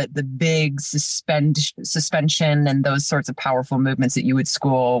the big suspension and those sorts of powerful movements that you would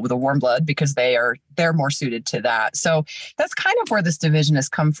school with a warm blood, because they're more suited to that. So that's kind of where this division has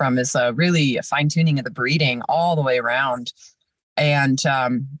come from, is really a fine tuning of the breeding all the way around. And,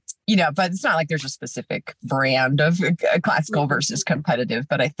 but it's not like there's a specific brand of classical versus competitive,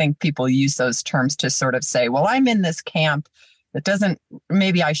 but I think people use those terms to sort of say, well, I'm in this camp that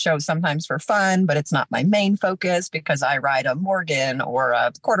maybe I show sometimes for fun, but it's not my main focus because I ride a Morgan or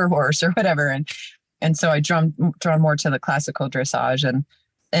a quarter horse or whatever. And so I drawn more to the classical dressage,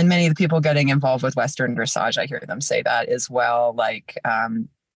 and many of the people getting involved with Western dressage, I hear them say that as well. Like, I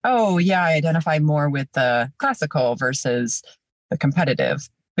identify more with the classical versus the competitive.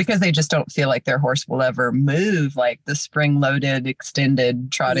 because they just don't feel like their horse will ever move like the spring-loaded,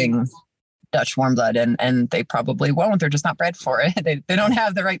 extended trotting Dutch warm blood, and they probably won't. They're just not bred for it. They don't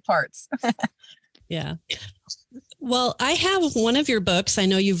have the right parts. Yeah. Well, I have one of your books. I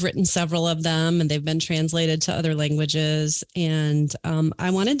know you've written several of them and they've been translated to other languages. And I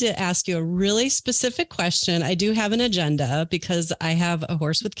wanted to ask you a really specific question. I do have an agenda because I have a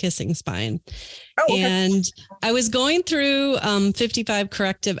horse with kissing spine. Oh, okay. And I was going through 55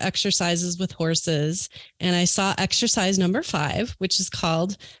 corrective exercises with horses, and I saw exercise number 5, which is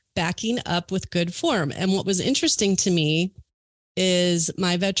called backing up with good form. And what was interesting to me is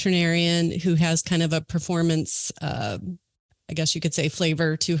my veterinarian, who has kind of a performance, I guess you could say,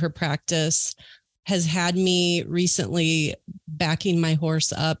 flavor to her practice, has had me recently backing my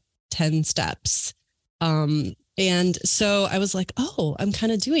horse up 10 steps. And so I was like, oh, I'm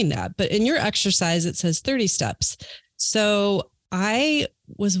kind of doing that. But in your exercise, it says 30 steps. So I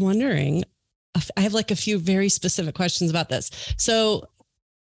was wondering, I have like a few very specific questions about this. So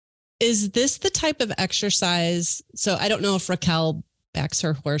is this the type of exercise? So I don't know if Raquel backs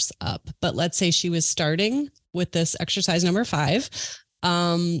her horse up, but let's say she was starting with this exercise number 5.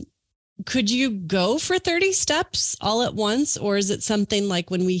 Could you go for 30 steps all at once? Or is it something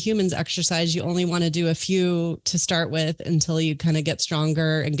like when we humans exercise, you only want to do a few to start with until you kind of get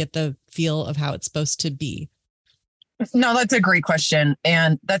stronger and get the feel of how it's supposed to be? No, that's a great question.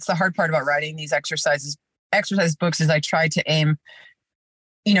 And that's the hard part about writing these exercise books is I try to aim,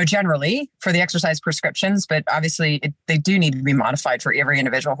 generally for the exercise prescriptions, but obviously they do need to be modified for every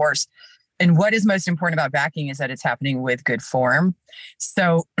individual horse. And what is most important about backing is that it's happening with good form.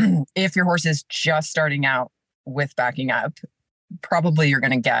 So if your horse is just starting out with backing up, probably you're going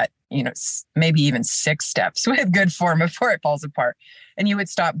to get, maybe even 6 steps with good form before it falls apart. And you would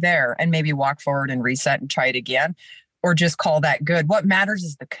stop there and maybe walk forward and reset and try it again, or just call that good. What matters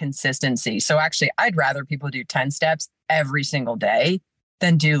is the consistency. So actually, I'd rather people do 10 steps every single day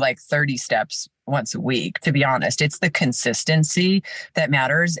than do like 30 steps once a week. To be honest, it's the consistency that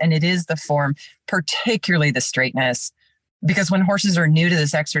matters. And it is the form, particularly the straightness, because when horses are new to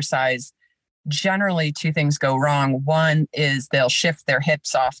this exercise, generally 2 things go wrong. One is they'll shift their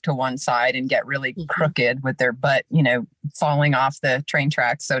hips off to one side and get really crooked with their butt, falling off the train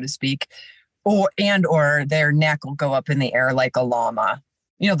tracks, so to speak, or their neck will go up in the air like a llama.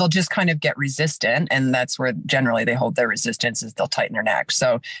 They'll just kind of get resistant, and that's where generally they hold their resistance, is they'll tighten their neck.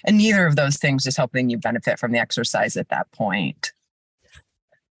 So, and neither of those things is helping you benefit from the exercise at that point.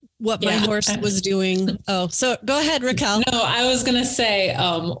 What my horse was doing. Oh, so go ahead, Raquel. No, I was going to say,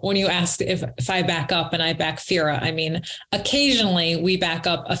 when you asked if I back up and I back Fira, I mean, occasionally we back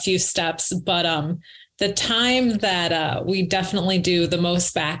up a few steps, but the time that we definitely do the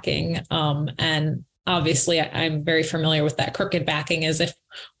most backing, and obviously I'm very familiar with that crooked backing, is if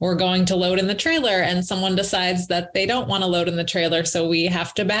we're going to load in the trailer and someone decides that they don't want to load in the trailer, so we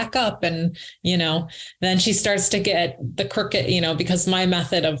have to back up, and then she starts to get the crooked, because my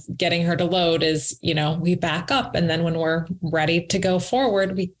method of getting her to load is, we back up, and then when we're ready to go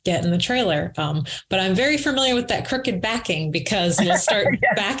forward, we get in the trailer. But I'm very familiar with that crooked backing, because we'll start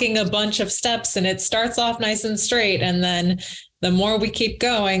yes. backing a bunch of steps and it starts off nice and straight, and then the more we keep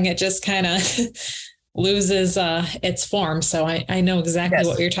going, it just kind of loses its form. So I know exactly yes.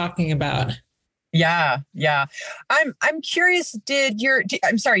 what you're talking about. Yeah. I'm curious,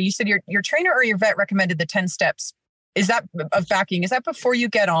 I'm sorry, you said your trainer or your vet recommended the 10 steps. Is that of backing? Is that before you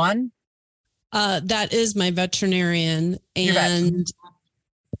get on? That is my veterinarian. And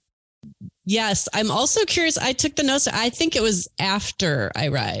yes, I'm also curious. I took the notes. I think it was after I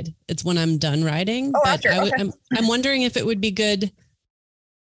ride. It's when I'm done riding. Oh, after. Okay. I'm wondering if it would be good,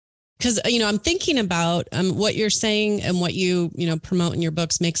 because, I'm thinking about what you're saying, and what you promote in your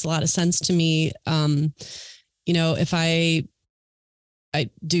books makes a lot of sense to me. If I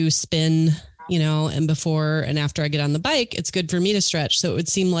do spin, and before and after I get on the bike, it's good for me to stretch. So it would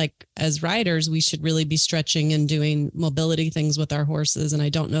seem like as riders, we should really be stretching and doing mobility things with our horses. And I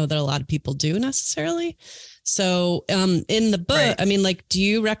don't know that a lot of people do necessarily. So in the book, right. I mean, do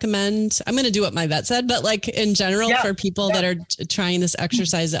you recommend, I'm going to do what my vet said, but in general, for people that are trying this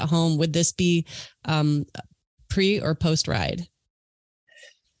exercise at home, would this be pre or post ride?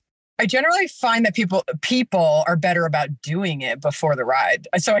 I generally find that people are better about doing it before the ride.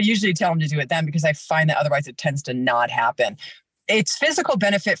 So I usually tell them to do it then, because I find that otherwise it tends to not happen. It's physical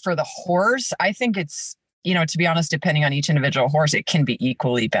benefit for the horse. I think it's, to be honest, depending on each individual horse, it can be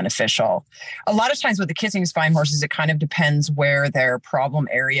equally beneficial. A lot of times with the kissing spine horses, it kind of depends where their problem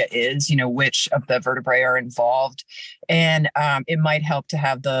area is, which of the vertebrae are involved. And it might help to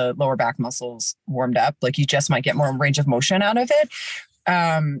have the lower back muscles warmed up. You just might get more range of motion out of it.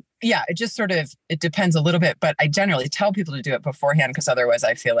 Yeah, it just sort of, it depends a little bit, but I generally tell people to do it beforehand because otherwise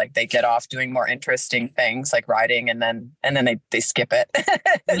I feel like they get off doing more interesting things like riding and then they skip it.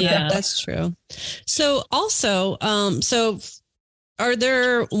 Yeah, that's true. So also, so are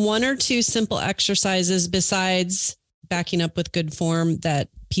there one or two simple exercises besides backing up with good form that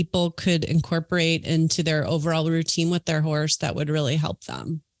people could incorporate into their overall routine with their horse that would really help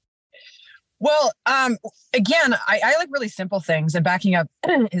them? Well, again, I like really simple things, and backing up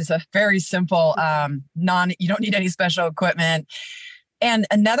is a very simple, you don't need any special equipment. And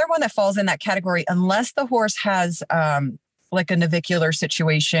another one that falls in that category, unless the horse has like a navicular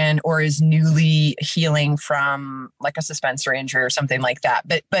situation or is newly healing from like a suspensory injury or something like that.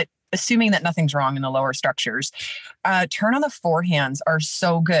 But assuming that nothing's wrong in the lower structures, turn on the forehands are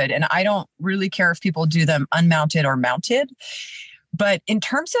so good. And I don't really care if people do them unmounted or mounted. But in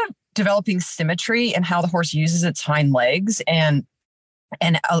terms of developing symmetry and how the horse uses its hind legs and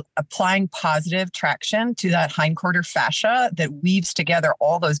applying positive traction to that hindquarter fascia that weaves together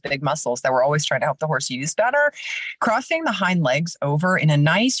all those big muscles that we're always trying to help the horse use better, crossing the hind legs over in a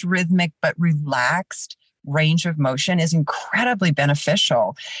nice rhythmic but relaxed range of motion is incredibly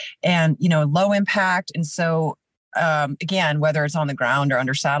beneficial and, low impact. And so again, whether it's on the ground or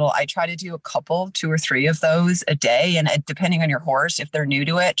under saddle, I try to do a couple, 2 or 3 of those a day. And depending on your horse, if they're new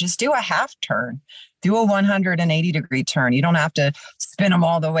to it, just do a half turn, do a 180-degree turn. You don't have to spin them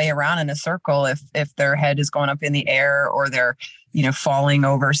all the way around in a circle if their head is going up in the air or they're, falling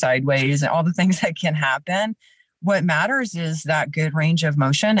over sideways and all the things that can happen. What matters is that good range of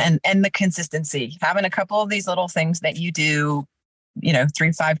motion and the consistency. Having a couple of these little things that you do,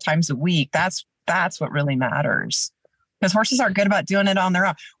 3-5 times a week, that's what really matters, because horses are good about doing it on their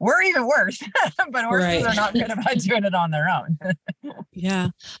own. We're even worse, but horses are not good about doing it on their own. Yeah.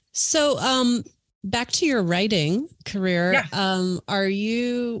 So, back to your writing career. Yeah.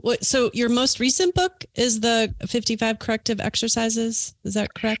 So your most recent book is the 55 Corrective Exercises. Is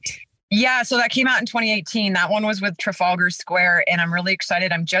that correct? Yeah. So that came out in 2018. That one was with Trafalgar Square, and I'm really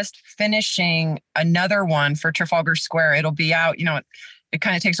excited. I'm just finishing another one for Trafalgar Square. It'll be out, it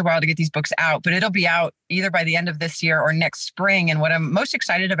kind of takes a while to get these books out, but it'll be out either by the end of this year or next spring. And what I'm most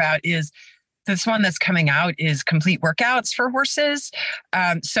excited about is this one that's coming out is complete workouts for horses.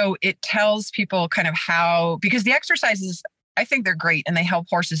 So it tells people kind of how, because the exercises, I think they're great and they help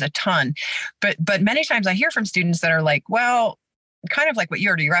horses a ton. But many times I hear from students that are like, well, kind of like what you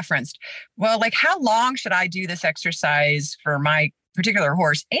already referenced. Well, like how long should I do this exercise for my particular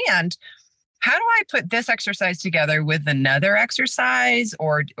horse? And how do I put this exercise together with another exercise,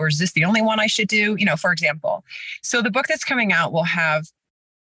 or is this the only one I should do? For example. So the book that's coming out will have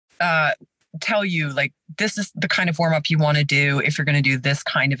tell you like this is the kind of warm up you want to do if you're going to do this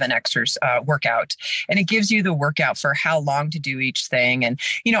kind of an exercise workout, and it gives you the workout for how long to do each thing. And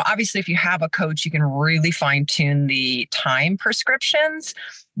obviously, if you have a coach, you can really fine tune the time prescriptions.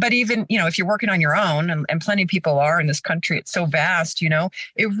 But even, if you're working on your own, and plenty of people are in this country, it's so vast,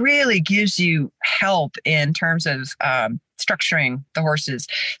 it really gives you help in terms of structuring the horse's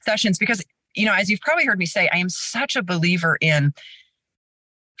sessions. Because, as you've probably heard me say, I am such a believer in,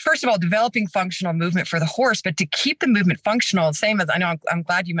 first of all, developing functional movement for the horse, but to keep the movement functional, same as I'm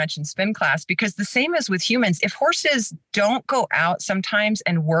glad you mentioned spin class, because the same as with humans, if horses don't go out sometimes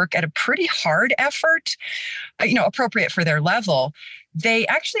and work at a pretty hard effort, appropriate for their level, they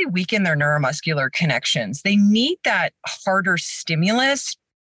actually weaken their neuromuscular connections. They need that harder stimulus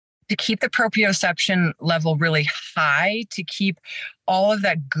to keep the proprioception level really high, to keep all of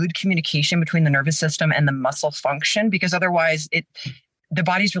that good communication between the nervous system and the muscle function, because otherwise the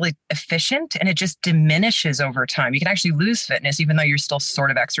body's really efficient and it just diminishes over time. You can actually lose fitness even though you're still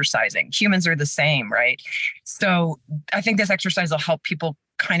sort of exercising. Humans are the same, right? So I think this exercise will help people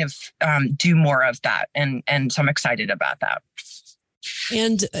kind of do more of that. And so I'm excited about that.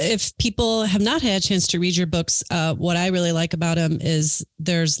 And if people have not had a chance to read your books, what I really like about them is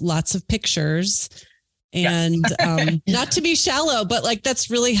there's lots of pictures. And not to be shallow, but like that's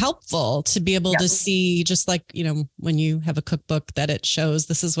really helpful to be able to see, just like, when you have a cookbook that it shows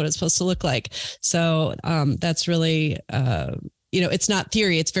this is what it's supposed to look like. So that's really, it's not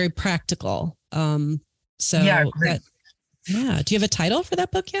theory, it's very practical. Do you have a title for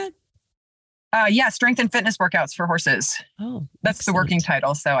that book yet? Strength and fitness workouts for horses. Oh, that's excellent. The working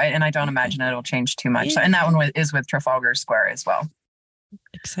title. So, I don't imagine it'll change too much. Yeah. So, and that one is with Trafalgar Square as well.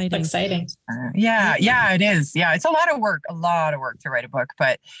 Exciting. Yeah, it is. Yeah, it's a lot of work to write a book,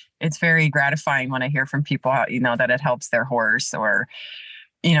 but it's very gratifying when I hear from people, that it helps their horse, or,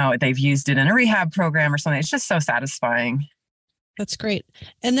 they've used it in a rehab program or something. It's just so satisfying. That's great.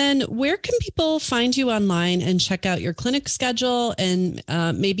 And then where can people find you online and check out your clinic schedule and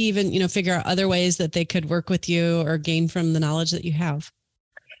maybe even, figure out other ways that they could work with you or gain from the knowledge that you have?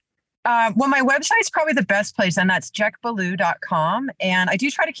 Well, my website's probably the best place, and that's jackbaloo.com. And I do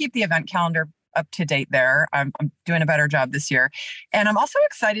try to keep the event calendar up to date there. I'm doing a better job this year. And I'm also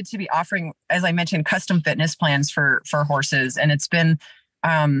excited to be offering, as I mentioned, custom fitness plans for horses. And it's been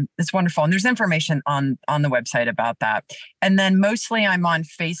it's wonderful. And there's information on the website about that. And then mostly I'm on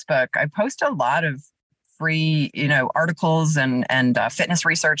Facebook. I post a lot of free, articles and fitness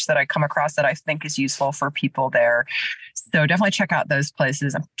research that I come across that I think is useful for people there. So definitely check out those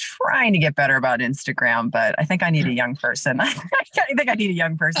places. I'm trying to get better about Instagram, but I think I need a young person. I think I need a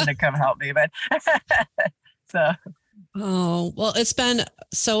young person to come help me. But so. Oh, well, it's been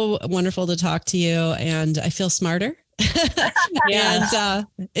so wonderful to talk to you, and I feel smarter and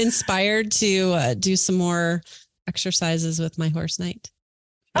inspired to do some more exercises with my horse night.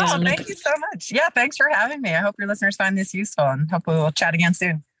 Oh, thank you so much. Yeah, thanks for having me. I hope your listeners find this useful, and hopefully we'll chat again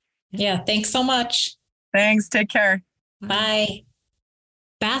soon. Yeah, thanks so much. Thanks. Take care. Bye.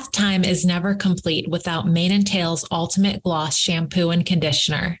 Bath time is never complete without Mane & Tail's Ultimate Gloss shampoo and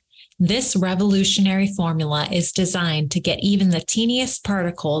conditioner. This revolutionary formula is designed to get even the teeniest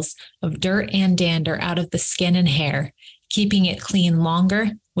particles of dirt and dander out of the skin and hair, keeping it clean longer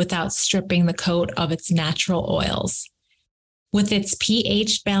without stripping the coat of its natural oils. With its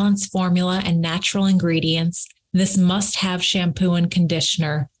pH balanced formula and natural ingredients, this must-have shampoo and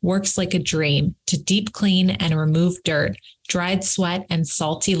conditioner works like a dream to deep clean and remove dirt, dried sweat, and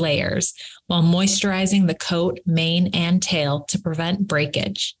salty layers while moisturizing the coat, mane, and tail to prevent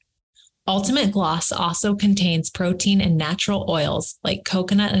breakage. Ultimate Gloss also contains protein and natural oils like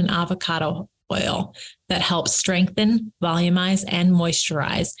coconut and avocado oil that help strengthen, volumize, and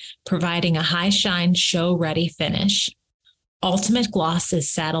moisturize, providing a high shine, show-ready finish. Ultimate Gloss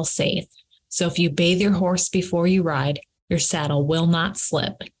is saddle safe, so if you bathe your horse before you ride, your saddle will not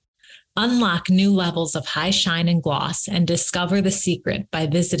slip. Unlock new levels of high shine and gloss and discover the secret by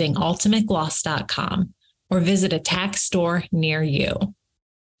visiting ultimategloss.com or visit a tack store near you.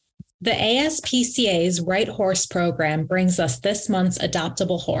 The ASPCA's Right Horse program brings us this month's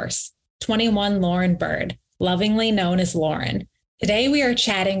adoptable horse, 21 Lauren Bird, lovingly known as Lauren. Today we are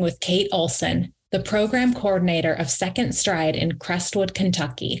chatting with Kate Olson, the program coordinator of Second Stride in Crestwood,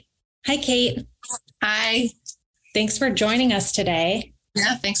 Kentucky. Hi, Kate. Hi. Thanks for joining us today.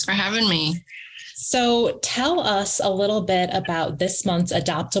 Yeah, thanks for having me. So tell us a little bit about this month's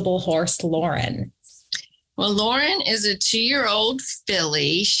adoptable horse, Lauren. Well, Lauren is a 2-year-old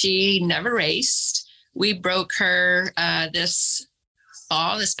filly. She never raced. We broke her this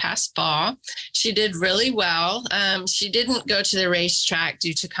past fall. She did really well. She didn't go to the racetrack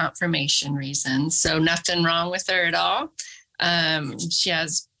due to conformation reasons, so nothing wrong with her at all. She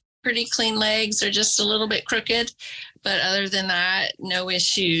has pretty clean legs. They're just a little bit crooked, but other than that, no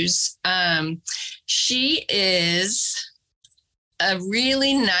issues. She is a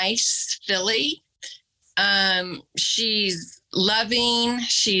really nice filly. She's loving,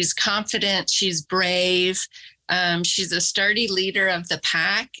 she's confident, she's brave. She's a sturdy leader of the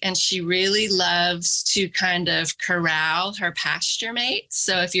pack, and she really loves to kind of corral her pasture mates.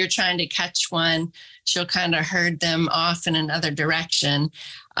 So if you're trying to catch one, she'll kind of herd them off in another direction.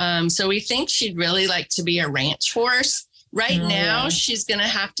 So we think she'd really like to be a ranch horse. Right now, she's going to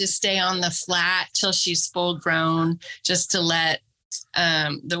have to stay on the flat till she's full grown, just to let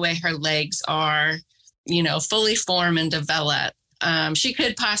the way her legs are, fully form and develop. She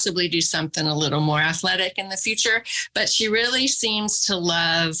could possibly do something a little more athletic in the future, but she really seems to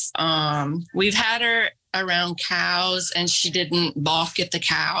love, we've had her around cows and she didn't balk at the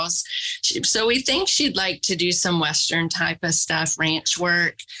cows. So we think she'd like to do some Western type of stuff, ranch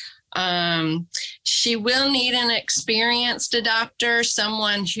work. She will need an experienced adopter,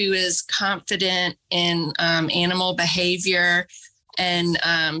 someone who is confident in animal behavior, and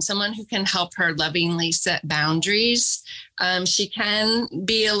someone who can help her lovingly set boundaries. She can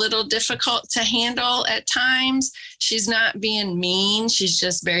be a little difficult to handle at times. She's not being mean. She's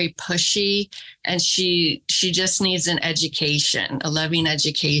just very pushy, and she just needs an education, a loving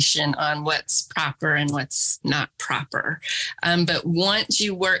education on what's proper and what's not proper. But once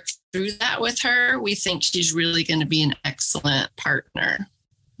you work through that with her, we think she's really going to be an excellent partner.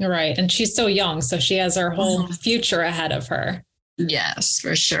 Right. And she's so young, so she has her whole future ahead of her. Yes,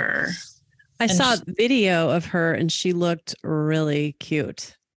 for sure. I saw a video of her and she looked really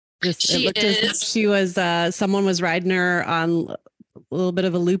cute. It looked as if she was, someone was riding her on a little bit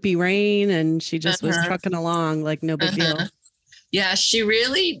of a loopy rein and she just was trucking along like no big deal. Yeah, she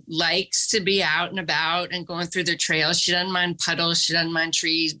really likes to be out and about and going through the trails. She doesn't mind puddles. She doesn't mind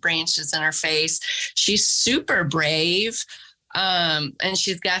trees, branches in her face. She's super brave. And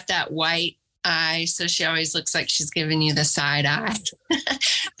she's got that white eye. So she always looks like she's giving you the side eye.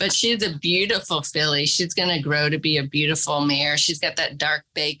 But she's a beautiful filly. She's going to grow to be a beautiful mare. She's got that dark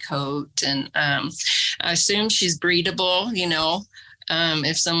bay coat. And I assume she's breedable,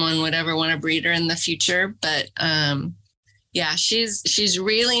 if someone would ever want to breed her in the future. But yeah, she's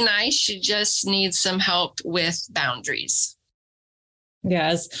really nice. She just needs some help with boundaries.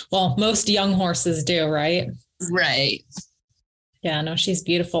 Yes. Well, most young horses do, right? Right. Yeah, no, she's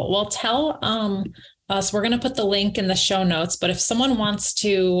beautiful. Well, tell us, we're going to put the link in the show notes, but if someone wants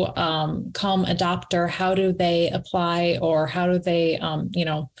to come adopt her, how do they apply, or how do they,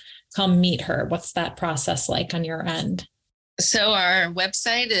 come meet her? What's that process like on your end? So our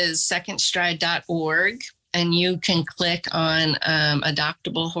website is secondstride.org. And you can click on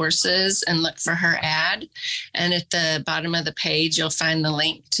adoptable horses and look for her ad. And at the bottom of the page, you'll find the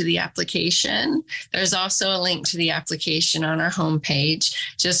link to the application. There's also a link to the application on our homepage.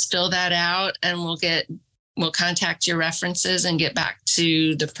 Just fill that out and we'll contact your references and get back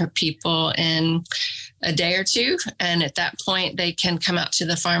to the people in a day or two. And at that point, they can come out to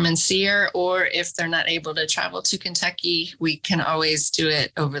the farm and see her. Or if they're not able to travel to Kentucky, we can always do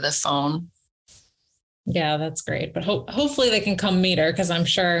it over the phone. Yeah, that's great. But hopefully they can come meet her, because I'm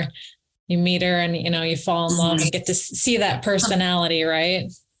sure you meet her and, you fall in love and get to see that personality, right?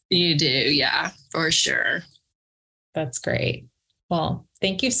 You do. Yeah, for sure. That's great. Well,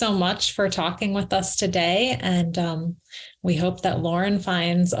 thank you so much for talking with us today. And we hope that Lauren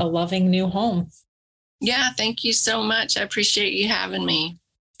finds a loving new home. Yeah, thank you so much. I appreciate you having me.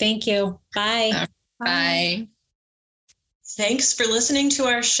 Thank you. Bye. Bye. Thanks for listening to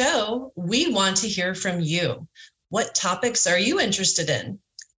our show. We want to hear from you. What topics are you interested in?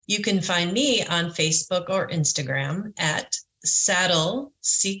 You can find me on Facebook or Instagram at Saddle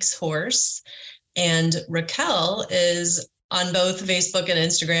Seeks Horse. And Raquel is on both Facebook and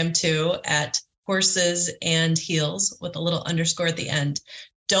Instagram too at Horses and Heels with a little underscore at the end.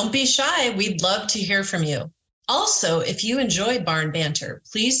 Don't be shy. We'd love to hear from you. Also, if you enjoy Barn Banter,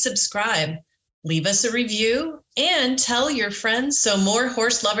 please subscribe. Leave us a review and tell your friends so more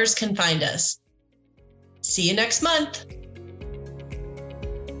horse lovers can find us. See you next month.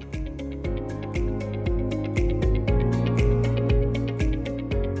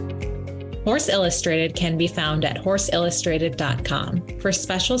 Horse Illustrated can be found at horseillustrated.com for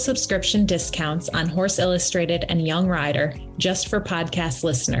special subscription discounts on Horse Illustrated and Young Rider just for podcast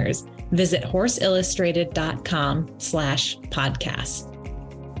listeners. Visit horseillustrated.com/podcast.